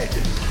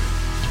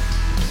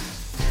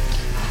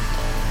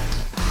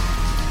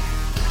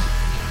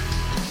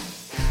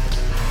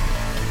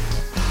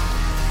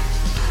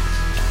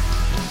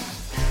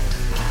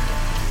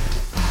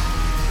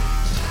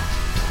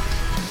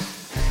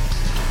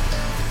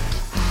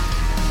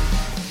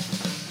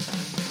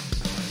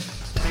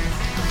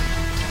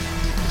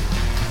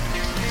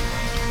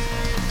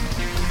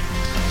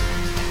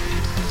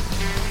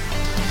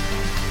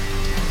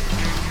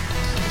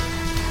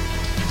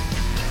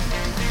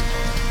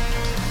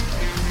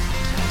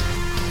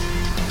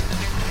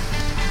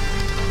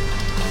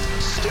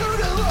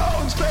 Student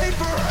loans paid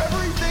for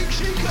everything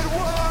she could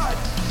want.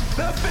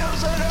 The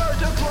bills and her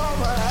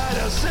diploma had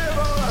a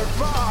similar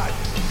font.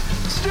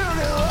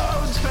 Student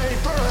loans paid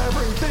for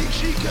everything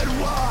she could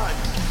want.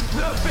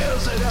 The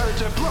bills and her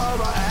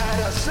diploma had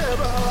a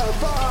similar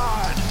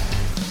font.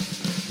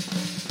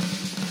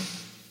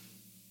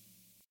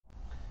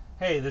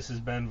 Hey, this is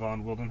Ben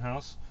von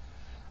Wildenhaus.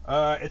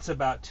 It's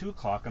about 2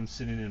 o'clock. I'm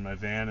sitting in my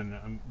van and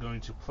I'm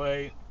going to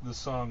play the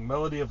song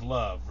Melody of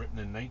Love, written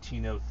in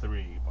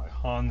 1903 by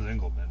Hans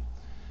Engelmann.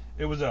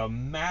 It was a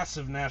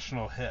massive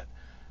national hit,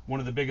 one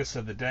of the biggest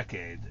of the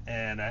decade,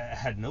 and I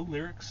had no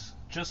lyrics,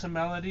 just a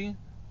melody,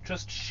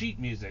 just sheet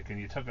music, and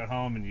you took it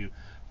home and you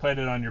played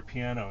it on your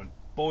piano, and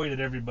boy did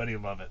everybody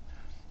love it.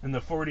 In the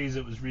 40s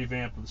it was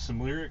revamped with some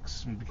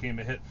lyrics and became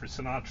a hit for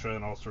Sinatra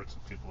and all sorts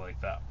of people like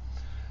that.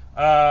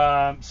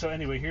 So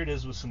anyway, here it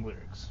is with some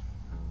lyrics.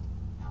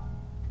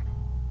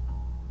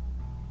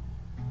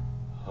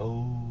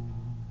 Hold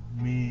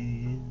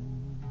me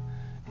in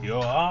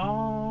your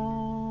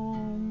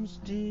arms,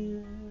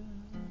 dear.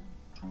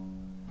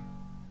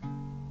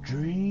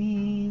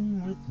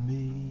 Dream with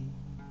me.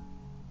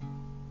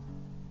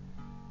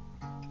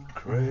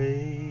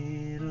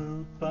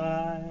 Cradled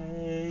by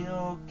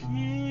your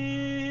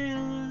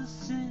kisses,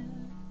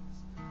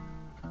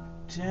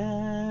 tenderly,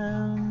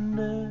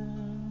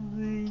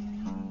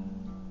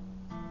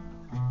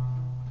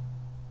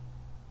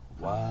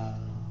 while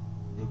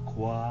the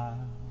choir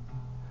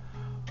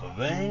of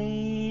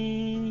angels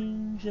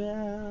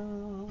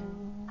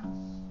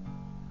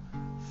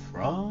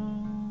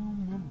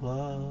from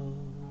above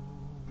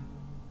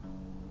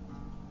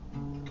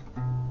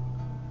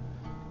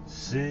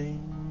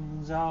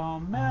sings our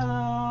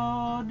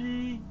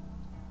melody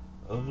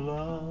of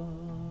love.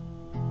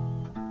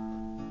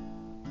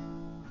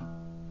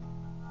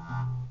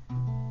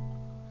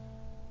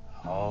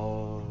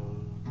 Heart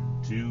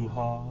to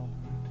heart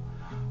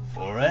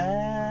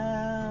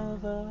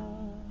forever,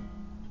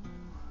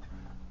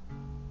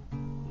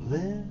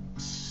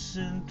 lips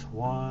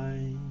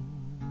entwined.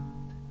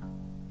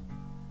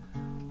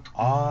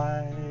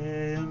 I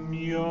am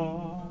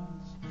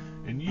yours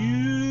and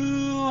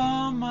you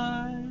are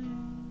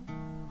mine,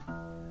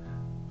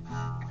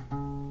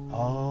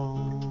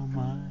 all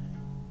mine.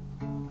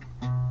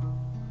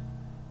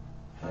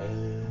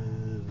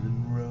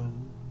 Heaven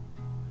wrote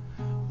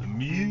the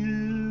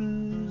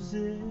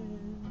music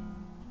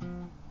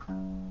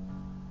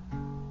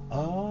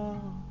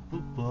up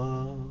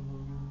above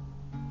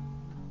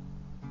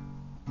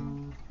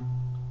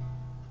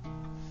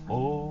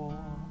for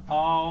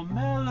our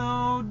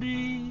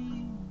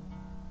melody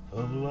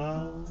of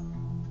love.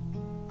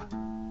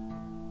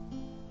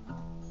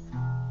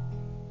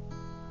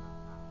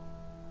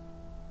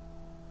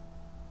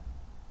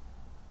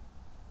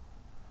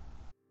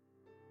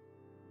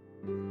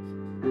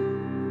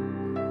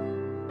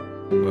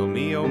 Well,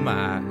 me oh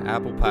my,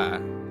 apple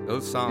pie.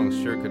 Those songs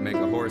sure could make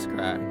a horse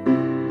cry.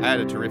 I had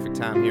a terrific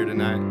time here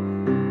tonight.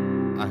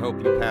 I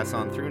hope you pass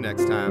on through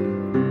next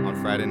time on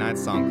Friday Night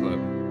Song Club.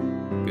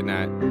 Good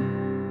night.